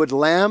sheep would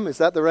lamb. Is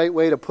that the right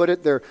way to put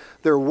it?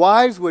 Their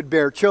wives would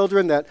bear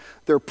children, that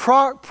their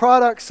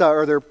products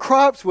or their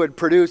crops would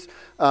produce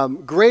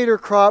greater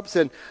crops.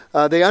 And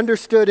they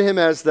understood him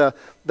as the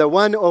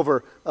one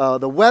over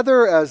the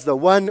weather, as the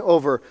one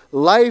over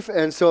life.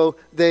 And so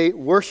they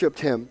worshipped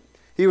him.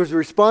 He was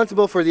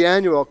responsible for the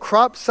annual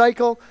crop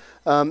cycle.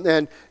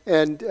 And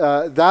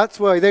that's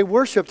why they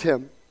worshipped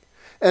him.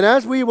 And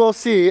as we will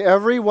see,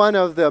 every one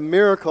of the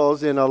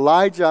miracles in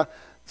Elijah's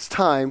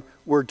time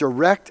were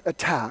direct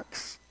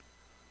attacks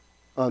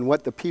on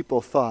what the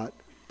people thought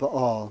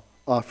Baal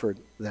offered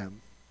them.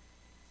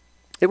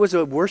 It was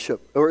a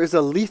worship, or is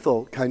a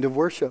lethal kind of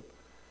worship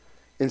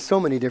in so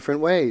many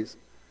different ways.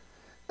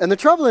 And the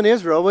trouble in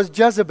Israel was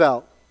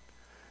Jezebel.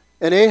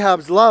 And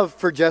Ahab's love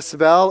for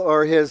Jezebel,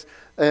 or his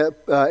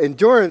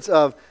endurance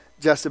of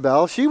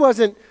Jezebel, she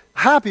wasn't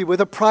happy with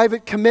a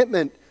private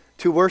commitment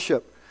to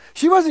worship.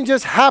 She wasn't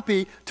just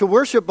happy to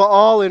worship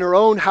Baal in her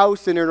own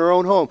house and in her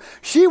own home.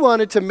 She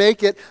wanted to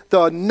make it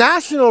the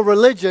national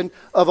religion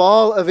of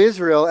all of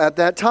Israel at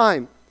that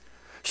time.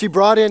 She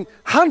brought in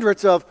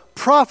hundreds of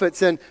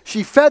prophets and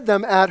she fed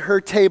them at her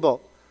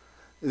table.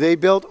 They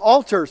built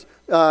altars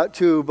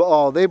to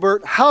Baal. They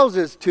burnt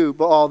houses to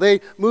Baal. They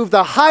moved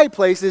the high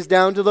places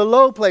down to the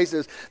low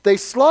places. They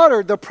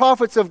slaughtered the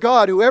prophets of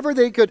God, whoever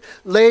they could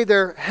lay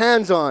their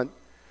hands on.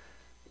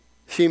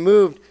 She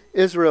moved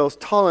Israel's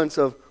tolerance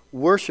of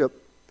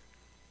worship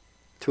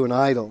to an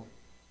idol.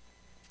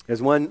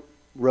 As one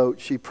wrote,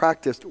 she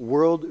practiced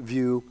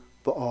worldview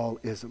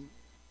Baalism.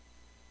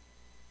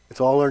 It's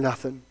all or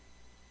nothing.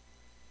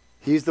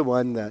 He's the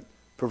one that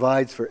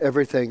provides for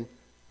everything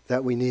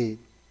that we need.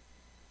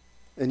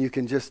 And you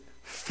can just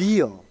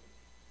feel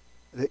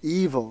the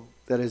evil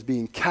that is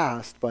being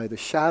cast by the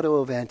shadow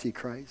of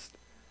Antichrist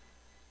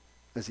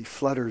as he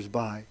flutters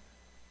by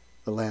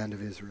the land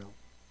of Israel.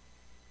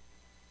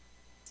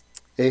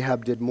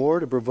 Ahab did more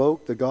to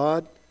provoke the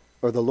God,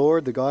 or the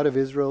Lord, the God of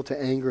Israel, to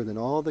anger than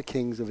all the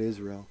kings of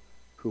Israel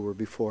who were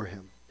before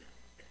him.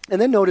 And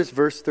then notice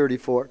verse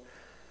 34.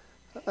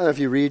 I don't know if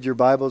you read your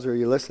Bibles or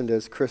you listened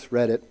as Chris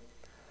read it.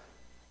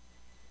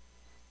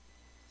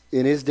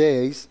 In his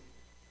days,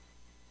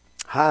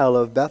 Hiel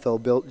of Bethel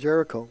built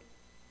Jericho.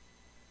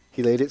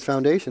 He laid its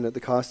foundation at the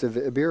cost of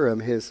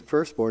Abiram, his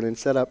firstborn, and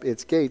set up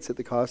its gates at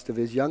the cost of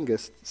his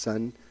youngest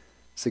son,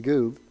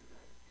 Segub,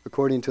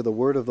 according to the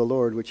word of the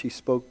Lord, which he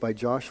spoke by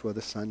Joshua,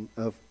 the son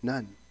of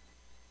Nun.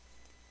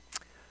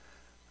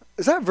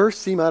 Does that verse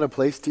seem out of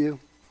place to you?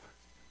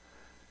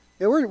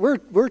 Yeah,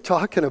 we're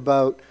talking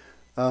about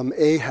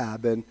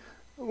Ahab, and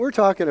we're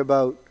talking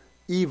about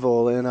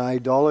evil and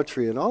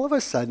idolatry, and all of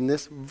a sudden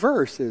this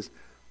verse is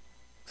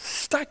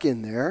stuck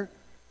in there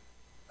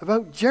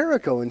about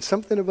Jericho and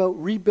something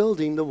about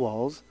rebuilding the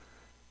walls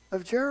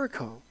of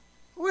Jericho.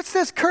 What's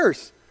this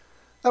curse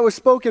that was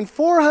spoken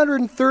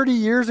 430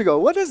 years ago?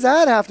 What does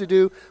that have to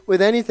do with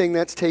anything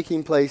that's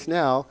taking place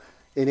now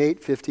in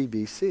 850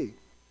 BC?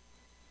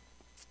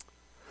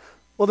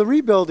 Well, the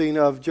rebuilding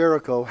of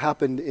Jericho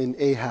happened in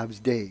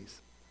Ahab's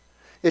days.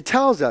 It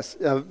tells us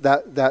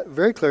that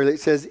very clearly.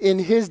 It says, in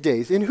his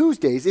days. In whose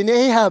days? In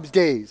Ahab's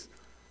days.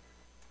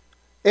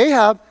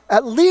 Ahab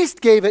at least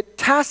gave it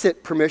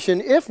tacit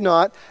permission, if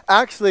not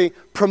actually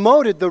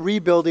promoted the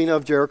rebuilding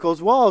of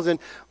Jericho's walls. And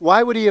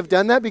why would he have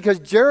done that? Because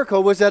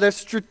Jericho was at a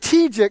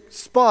strategic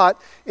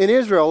spot in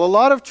Israel. A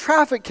lot of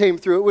traffic came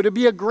through. It would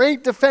be a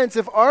great defense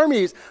if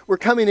armies were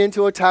coming in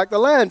to attack the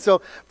land.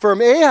 So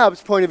from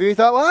Ahab's point of view, he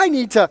thought, well, I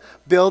need to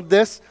build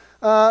this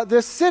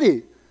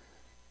city.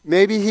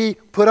 Maybe he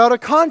put out a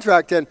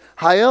contract and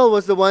Hiel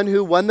was the one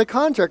who won the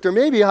contract. Or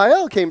maybe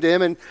Hiel came to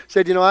him and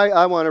said,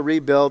 I want to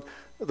rebuild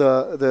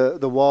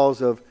the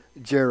walls of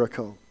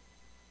Jericho.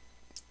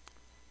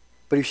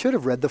 But he should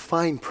have read the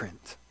fine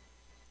print.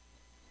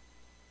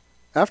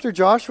 After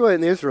Joshua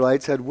and the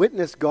Israelites had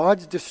witnessed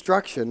God's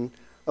destruction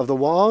of the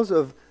walls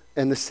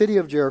and the city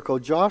of Jericho,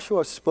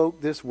 Joshua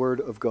spoke this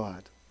word of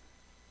God.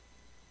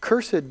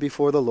 Cursed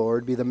before the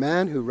Lord be the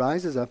man who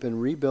rises up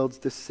and rebuilds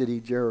this city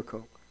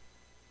Jericho.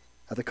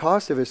 At the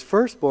cost of his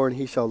firstborn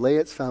he shall lay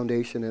its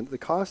foundation, and at the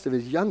cost of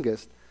his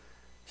youngest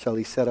shall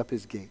he set up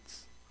his gates.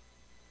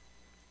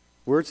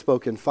 Word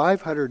spoken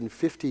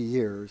 550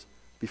 years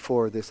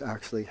before this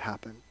actually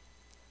happened.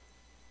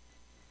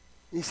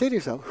 And you say to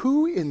yourself,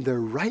 who in their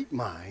right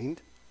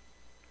mind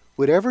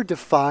would ever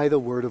defy the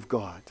word of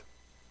God?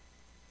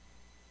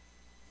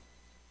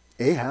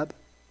 Ahab.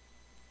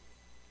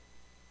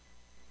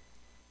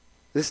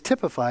 This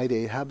typified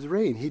Ahab's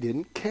reign. He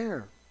didn't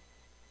care.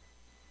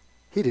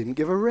 He didn't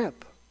give a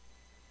rip.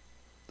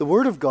 The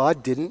word of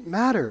God didn't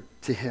matter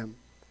to him.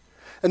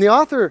 And the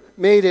author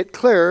made it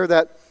clear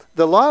that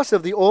the loss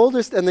of the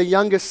oldest and the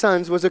youngest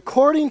sons was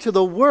according to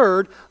the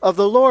word of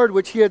the Lord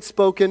which he had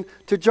spoken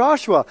to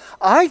Joshua.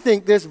 I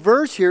think this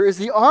verse here is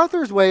the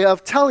author's way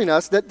of telling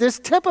us that this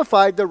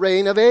typified the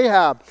reign of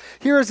Ahab.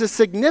 Here is a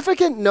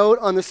significant note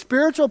on the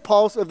spiritual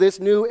pulse of this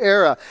new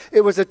era.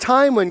 It was a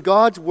time when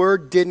God's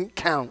word didn't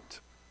count.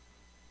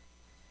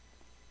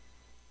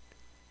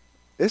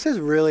 This is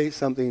really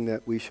something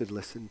that we should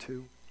listen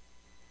to.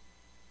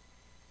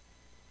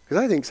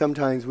 Because I think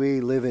sometimes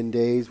we live in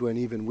days when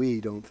even we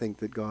don't think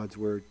that God's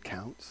word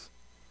counts.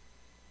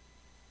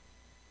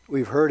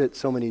 We've heard it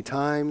so many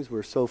times.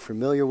 We're so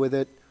familiar with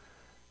it.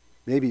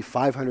 Maybe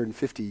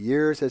 550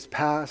 years has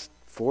passed.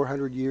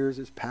 400 years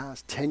has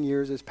passed. 10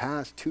 years has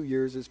passed. 2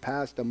 years has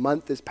passed. A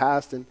month has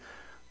passed, and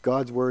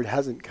God's word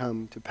hasn't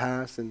come to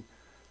pass. And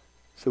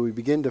so we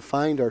begin to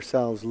find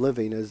ourselves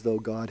living as though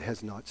God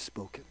has not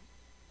spoken.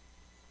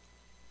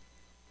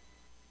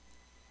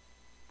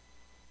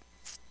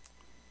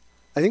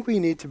 I think we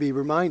need to be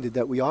reminded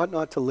that we ought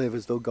not to live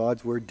as though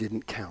God's word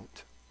didn't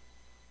count.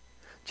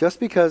 Just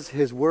because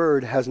his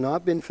word has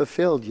not been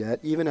fulfilled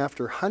yet, even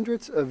after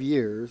hundreds of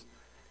years,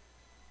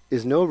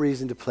 is no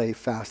reason to play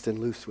fast and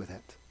loose with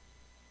it.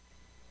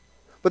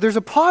 But there's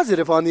a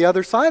positive on the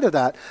other side of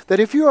that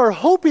if you are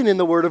hoping in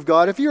the word of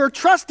God, if you are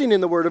trusting in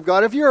the word of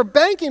God, if you are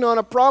banking on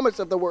a promise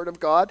of the word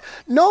of God,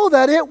 know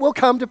that it will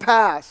come to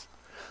pass.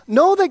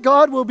 Know that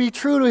God will be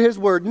true to his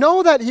word.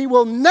 Know that he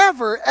will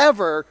never,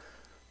 ever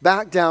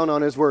back down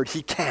on his word.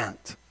 He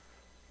can't.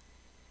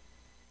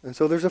 And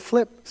so there's a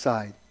flip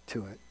side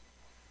to it.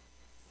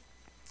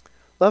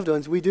 Loved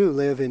ones, we do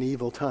live in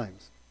evil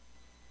times.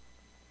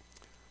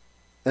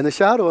 And the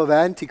shadow of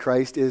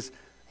Antichrist is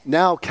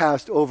now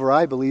cast over,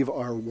 I believe,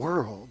 our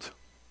world.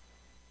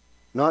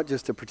 Not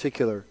just a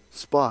particular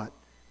spot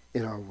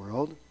in our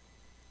world.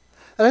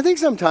 And I think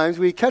sometimes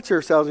we catch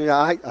ourselves and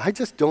I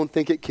just don't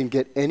think it can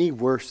get any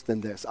worse than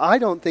this. I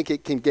don't think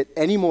it can get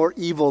any more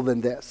evil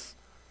than this.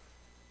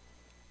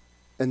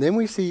 And then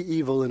we see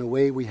evil in a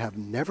way we have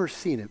never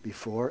seen it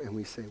before, and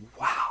we say,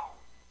 wow.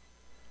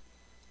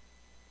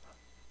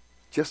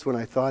 Just when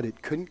I thought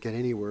it couldn't get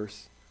any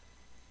worse,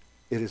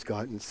 it has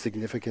gotten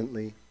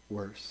significantly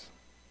worse.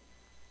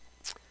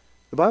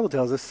 The Bible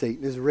tells us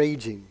Satan is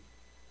raging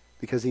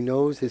because he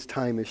knows his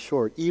time is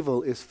short.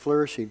 Evil is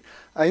flourishing.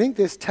 I think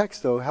this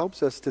text, though,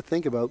 helps us to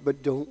think about,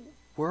 but don't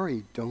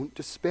worry, don't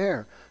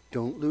despair.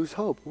 Don't lose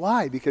hope.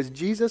 Why? Because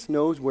Jesus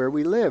knows where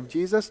we live.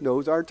 Jesus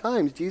knows our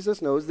times. Jesus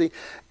knows the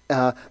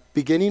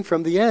beginning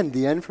from the end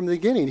from the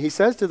beginning. He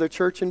says to the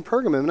church in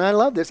Pergamum, and I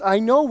love this, I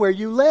know where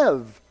you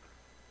live.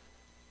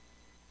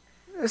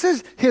 This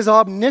is his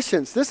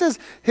omniscience. This is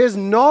his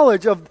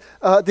knowledge of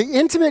the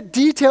intimate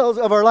details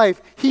of our life.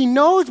 He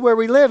knows where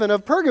we live. And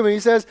of Pergamum, he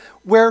says,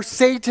 where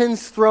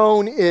Satan's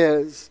throne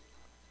is.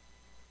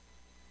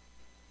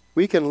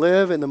 We can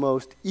live in the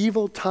most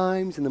evil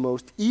times, in the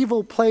most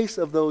evil place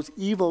of those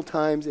evil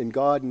times, and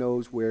God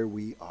knows where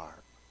we are.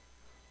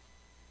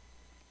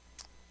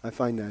 I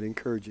find that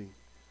encouraging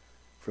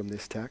from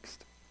this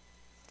text.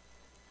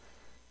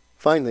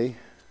 Finally,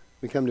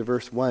 we come to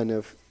verse 1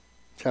 of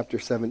chapter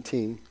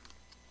 17.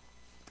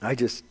 I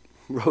just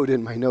wrote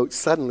in my notes,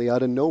 suddenly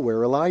out of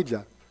nowhere,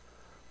 Elijah.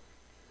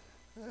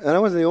 And I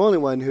wasn't the only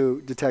one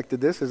who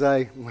detected this. As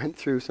I went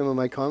through some of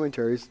my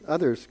commentaries,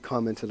 others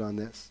commented on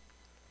this.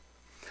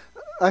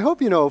 I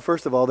hope you know,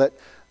 first of all, that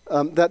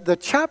the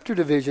chapter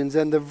divisions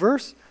and the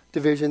verse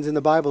divisions in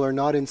the Bible are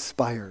not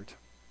inspired.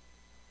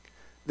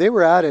 They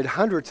were added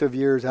hundreds of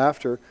years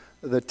after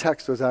the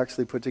text was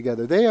actually put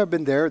together. They have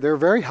been there. They're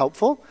very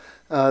helpful.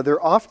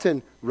 They're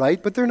often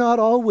right, but they're not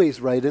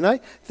always right. And I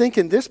think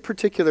in this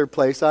particular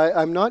place,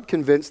 I'm not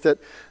convinced that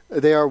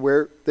they are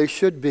where they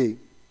should be.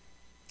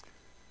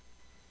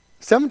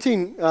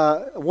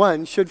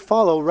 17:1 should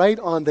follow right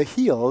on the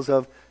heels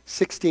of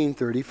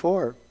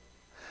 16:34.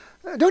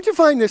 Don't you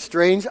find this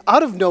strange?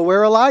 Out of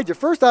nowhere, Elijah.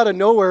 First out of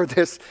nowhere,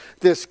 this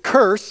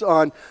curse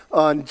on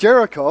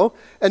Jericho,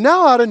 and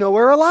now out of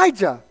nowhere,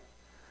 Elijah.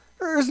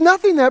 There's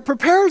nothing that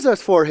prepares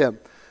us for him.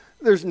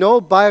 There's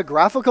no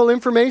biographical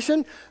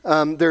information.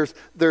 There's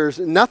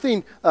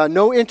nothing,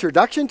 no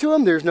introduction to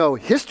him. There's no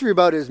history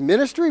about his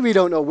ministry. We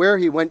don't know where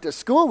he went to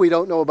school. We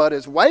don't know about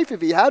his wife,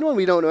 if he had one.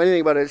 We don't know anything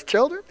about his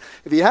children.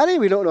 If he had any,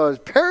 we don't know his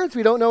parents.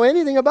 We don't know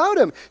anything about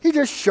him. He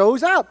just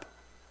shows up.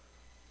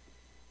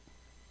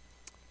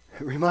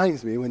 It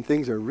reminds me, when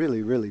things are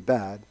really, really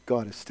bad,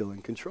 God is still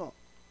in control.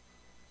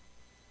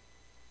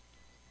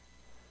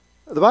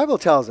 The Bible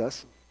tells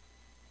us,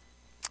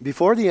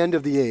 before the end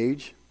of the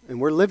age, and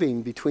we're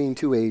living between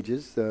two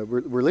ages,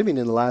 we're living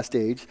in the last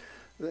age,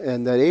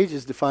 and that age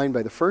is defined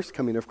by the first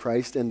coming of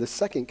Christ and the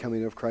second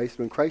coming of Christ,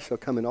 when Christ shall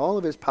come in all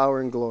of his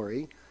power and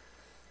glory.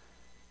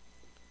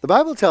 The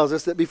Bible tells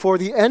us that before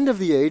the end of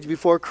the age,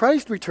 before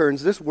Christ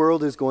returns, this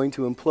world is going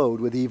to implode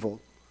with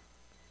evil.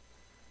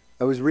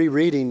 I was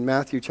rereading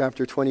Matthew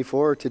chapter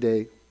 24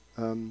 today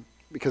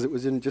because it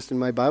was just in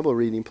my Bible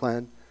reading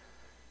plan.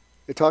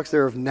 It talks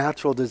there of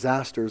natural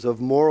disasters, of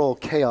moral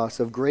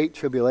chaos, of great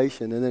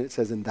tribulation, and then it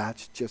says, and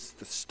that's just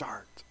the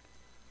start.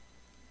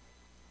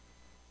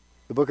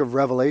 The book of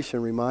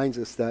Revelation reminds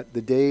us that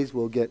the days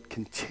will get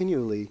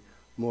continually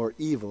more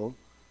evil,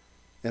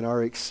 and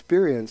our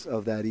experience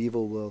of that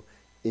evil will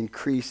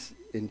increase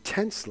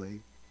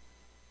intensely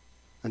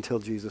until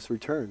Jesus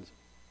returns.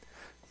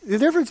 The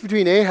difference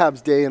between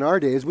Ahab's day and our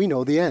day is we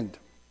know the end.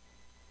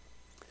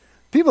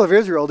 People of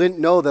Israel didn't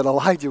know that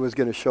Elijah was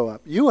going to show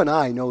up. You and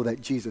I know that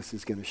Jesus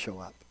is going to show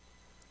up.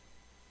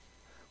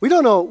 We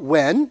don't know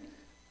when,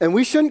 and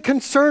we shouldn't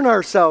concern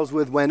ourselves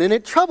with when. And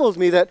it troubles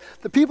me that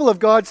the people of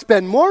God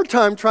spend more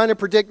time trying to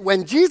predict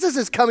when Jesus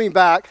is coming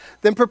back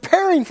than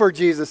preparing for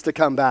Jesus to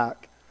come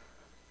back.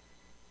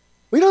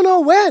 We don't know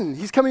when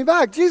he's coming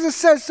back. Jesus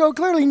says so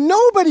clearly,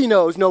 nobody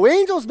knows. No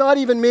angels, not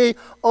even me.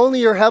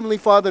 Only your heavenly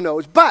Father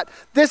knows. But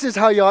this is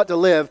how you ought to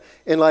live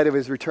in light of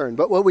his return.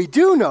 But what we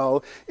do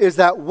know is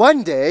that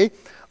one day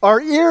our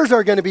ears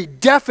are going to be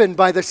deafened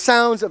by the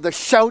sounds of the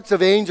shouts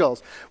of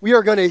angels. We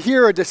are going to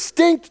hear a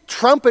distinct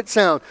trumpet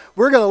sound.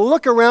 We're going to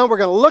look around, we're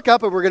going to look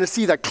up, and we're going to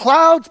see the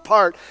clouds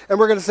part, and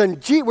we're going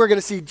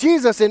to see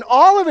Jesus in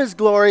all of his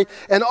glory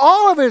and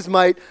all of his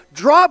might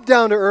drop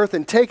down to earth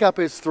and take up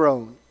his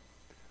throne.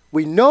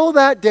 We know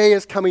that day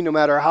is coming no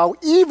matter how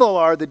evil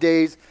are the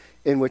days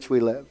in which we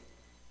live.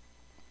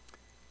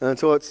 And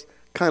so it's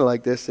kind of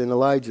like this in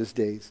Elijah's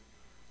days.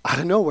 Out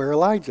of nowhere,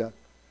 Elijah.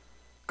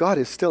 God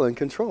is still in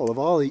control of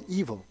all the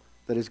evil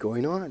that is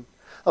going on.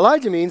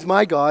 Elijah means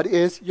my God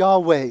is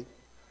Yahweh.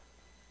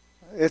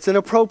 It's an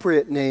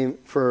appropriate name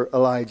for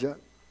Elijah.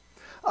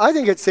 I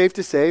think it's safe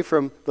to say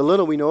from the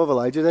little we know of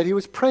Elijah that he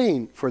was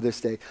praying for this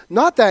day.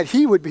 Not that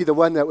he would be the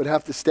one that would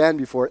have to stand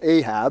before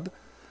Ahab,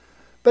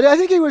 but I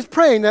think he was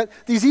praying that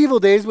these evil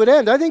days would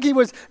end. I think he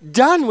was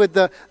done with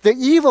the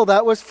evil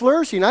that was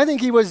flourishing. I think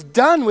he was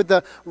done with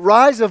the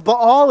rise of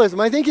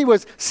Baalism. I think he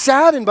was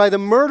saddened by the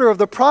murder of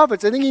the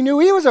prophets. I think he knew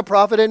he was a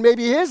prophet and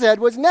maybe his head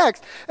was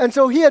next. And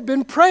so he had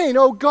been praying,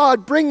 oh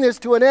God, bring this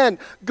to an end.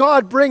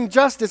 God, bring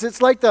justice. It's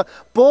like the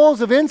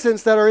bowls of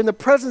incense that are in the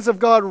presence of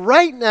God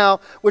right now,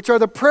 which are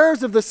the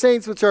prayers of the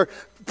saints, which are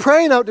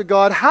praying out to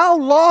God. How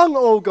long,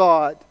 oh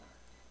God?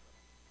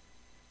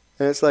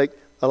 And it's like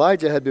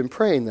Elijah had been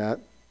praying that.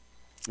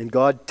 And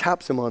God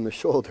taps him on the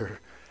shoulder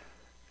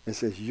and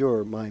says,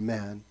 you're my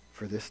man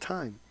for this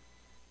time.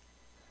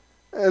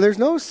 And there's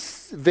no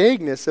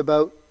vagueness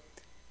about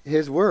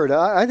his word.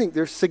 I think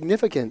there's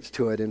significance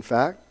to it, in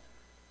fact.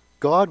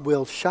 God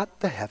will shut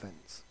the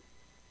heavens.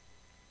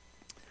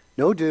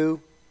 No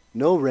dew,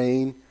 no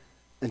rain,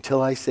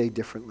 until I say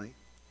differently.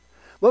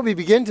 What we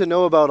begin to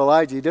know about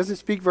Elijah, he doesn't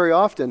speak very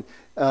often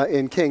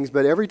in Kings,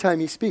 but every time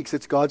he speaks,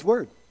 it's God's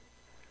word.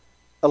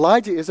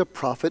 Elijah is a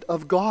prophet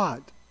of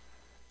God.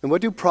 And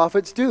what do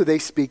prophets do? They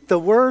speak the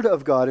word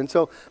of God. And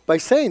so by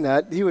saying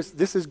that,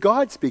 this is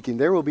God speaking.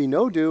 There will be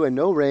no dew and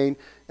no rain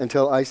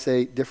until I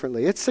say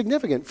differently. It's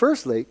significant.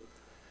 Firstly,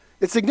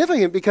 it's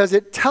significant because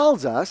it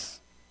tells us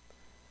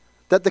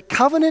that the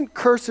covenant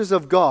curses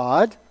of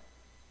God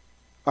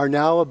are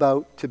now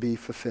about to be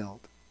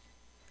fulfilled.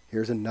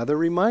 Here's another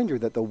reminder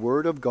that the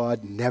word of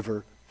God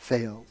never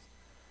fails.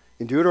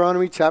 In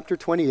Deuteronomy chapter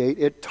 28,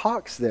 it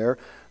talks there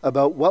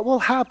about what will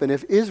happen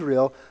if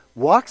Israel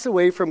walks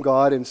away from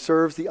God and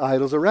serves the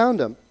idols around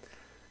him.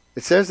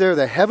 It says there,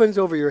 the heavens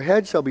over your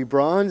head shall be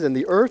bronze, and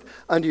the earth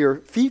under your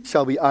feet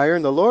shall be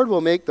iron. The Lord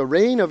will make the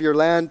rain of your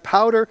land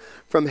powder.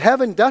 From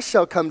heaven dust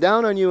shall come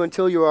down on you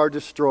until you are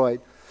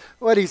destroyed.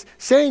 What he's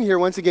saying here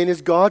once again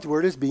is God's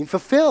word is being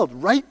fulfilled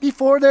right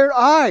before their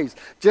eyes.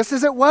 Just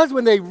as it was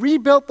when they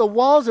rebuilt the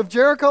walls of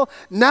Jericho,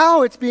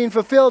 now it's being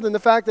fulfilled in the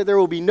fact that there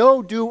will be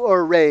no dew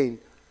or rain.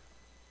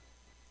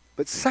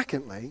 But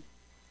secondly,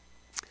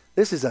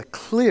 this is a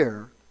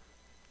clear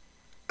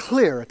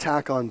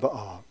attack on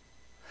Baal.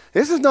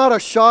 This is not a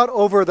shot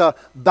over the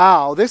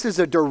bow. This is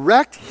a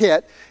direct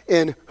hit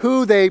in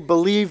who they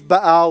believed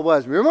Baal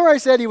was. Remember I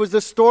said he was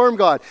the storm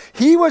god.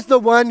 He was the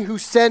one who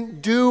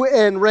sent dew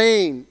and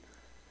rain.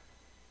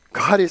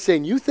 God is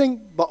saying, you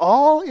think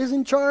Baal is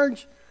in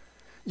charge?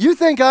 You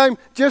think I'm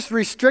just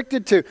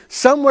restricted to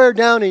somewhere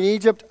down in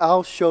Egypt?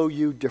 I'll show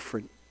you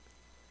different.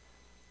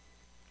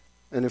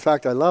 And in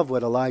fact, I love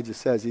what Elijah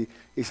says. He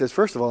says,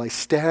 first of all, I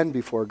stand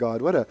before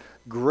God. What a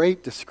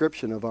great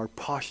description of our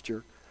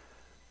posture.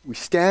 We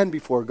stand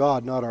before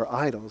God, not our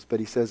idols, but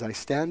he says, I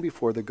stand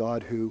before the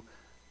God who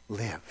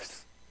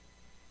lives.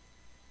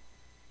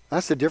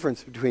 That's the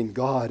difference between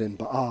God and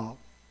Baal.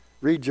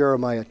 Read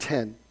Jeremiah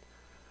 10.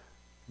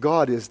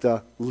 God is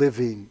the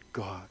living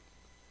God.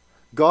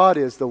 God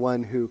is the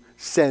one who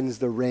sends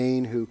the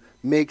rain, who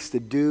makes the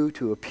dew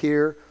to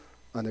appear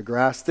on the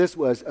grass. This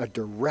was a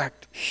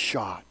direct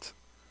shot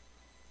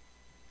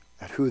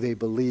at who they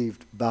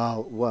believed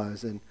Baal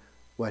was and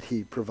what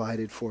he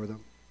provided for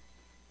them.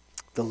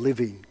 The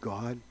living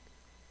God.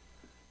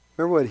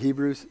 Remember what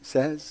Hebrews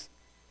says?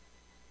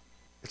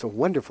 It's a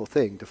wonderful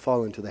thing to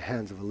fall into the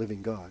hands of a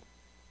living God.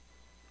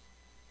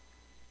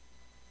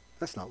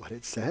 That's not what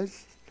it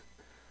says.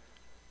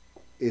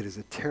 It is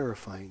a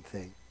terrifying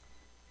thing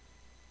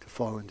to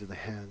fall into the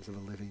hands of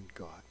a living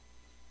God.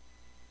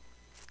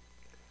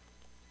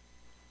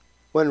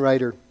 One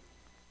writer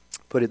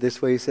put it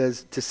this way, he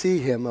says, to see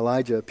him,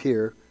 Elijah,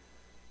 appear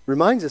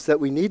reminds us that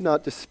we need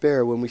not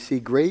despair when we see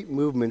great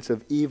movements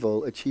of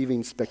evil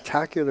achieving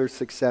spectacular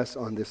success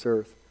on this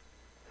earth.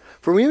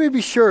 For we may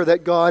be sure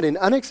that God in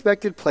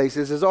unexpected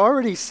places has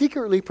already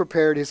secretly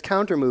prepared his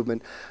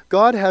counter-movement.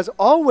 God has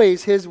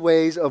always his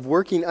ways of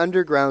working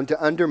underground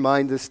to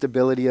undermine the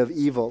stability of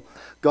evil.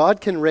 God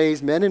can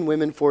raise men and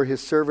women for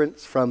his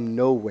servants from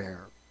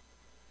nowhere.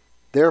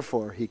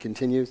 Therefore, he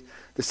continues,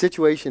 the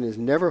situation is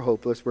never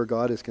hopeless where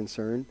God is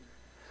concerned.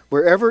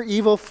 Wherever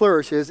evil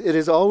flourishes, it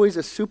is always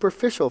a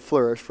superficial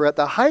flourish, for at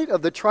the height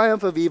of the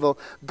triumph of evil,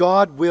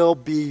 God will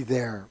be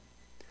there,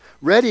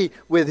 ready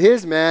with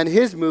his man,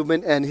 his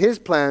movement, and his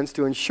plans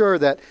to ensure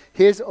that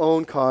his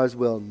own cause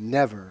will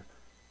never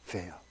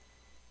fail.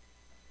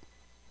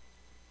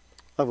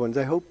 Loved ones,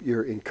 I hope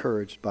you're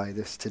encouraged by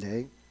this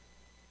today,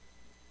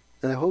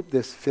 and I hope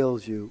this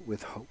fills you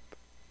with hope.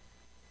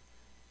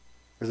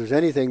 If there's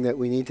anything that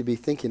we need to be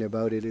thinking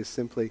about, it is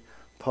simply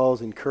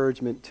Paul's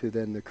encouragement to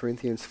then the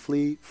Corinthians,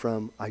 flee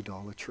from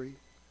idolatry.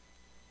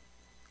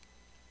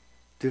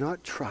 Do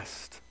not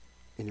trust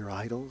in your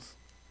idols.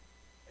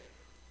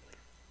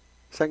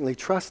 Secondly,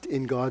 trust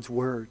in God's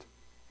word.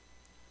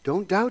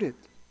 Don't doubt it.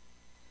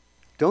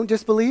 Don't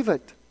disbelieve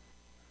it.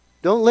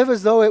 Don't live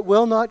as though it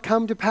will not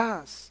come to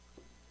pass.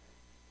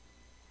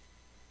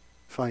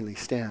 Finally,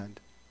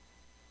 stand.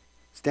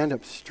 Stand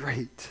up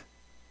straight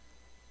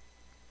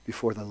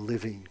before the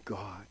living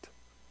God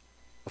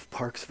of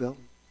Parksville,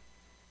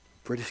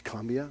 British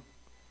Columbia,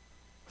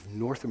 of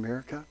North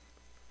America,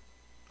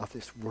 of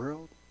this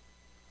world,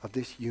 of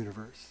this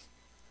universe.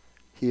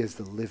 He is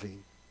the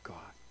living God.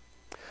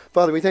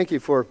 Father, we thank you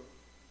for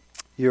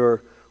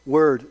your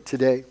word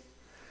today,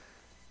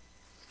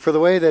 for the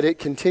way that it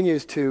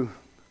continues to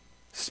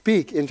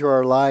speak into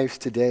our lives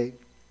today.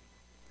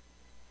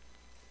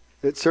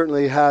 It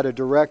certainly had a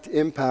direct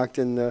impact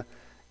in the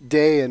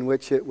day in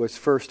which it was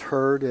first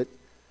heard. It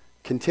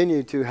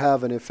continued to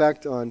have an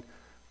effect on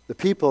the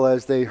people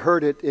as they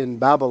heard it in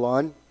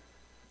Babylon.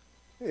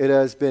 It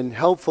has been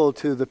helpful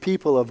to the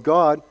people of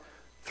God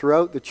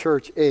throughout the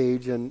church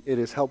age, and it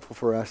is helpful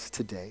for us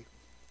today.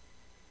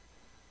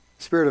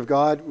 Spirit of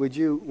God, would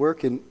you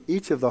work in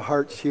each of the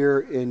hearts here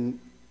in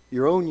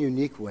your own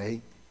unique way?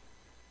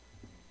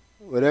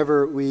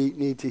 Whatever we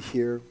need to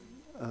hear,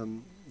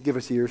 give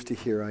us ears to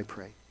hear, I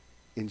pray.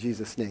 In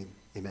Jesus' name,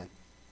 amen.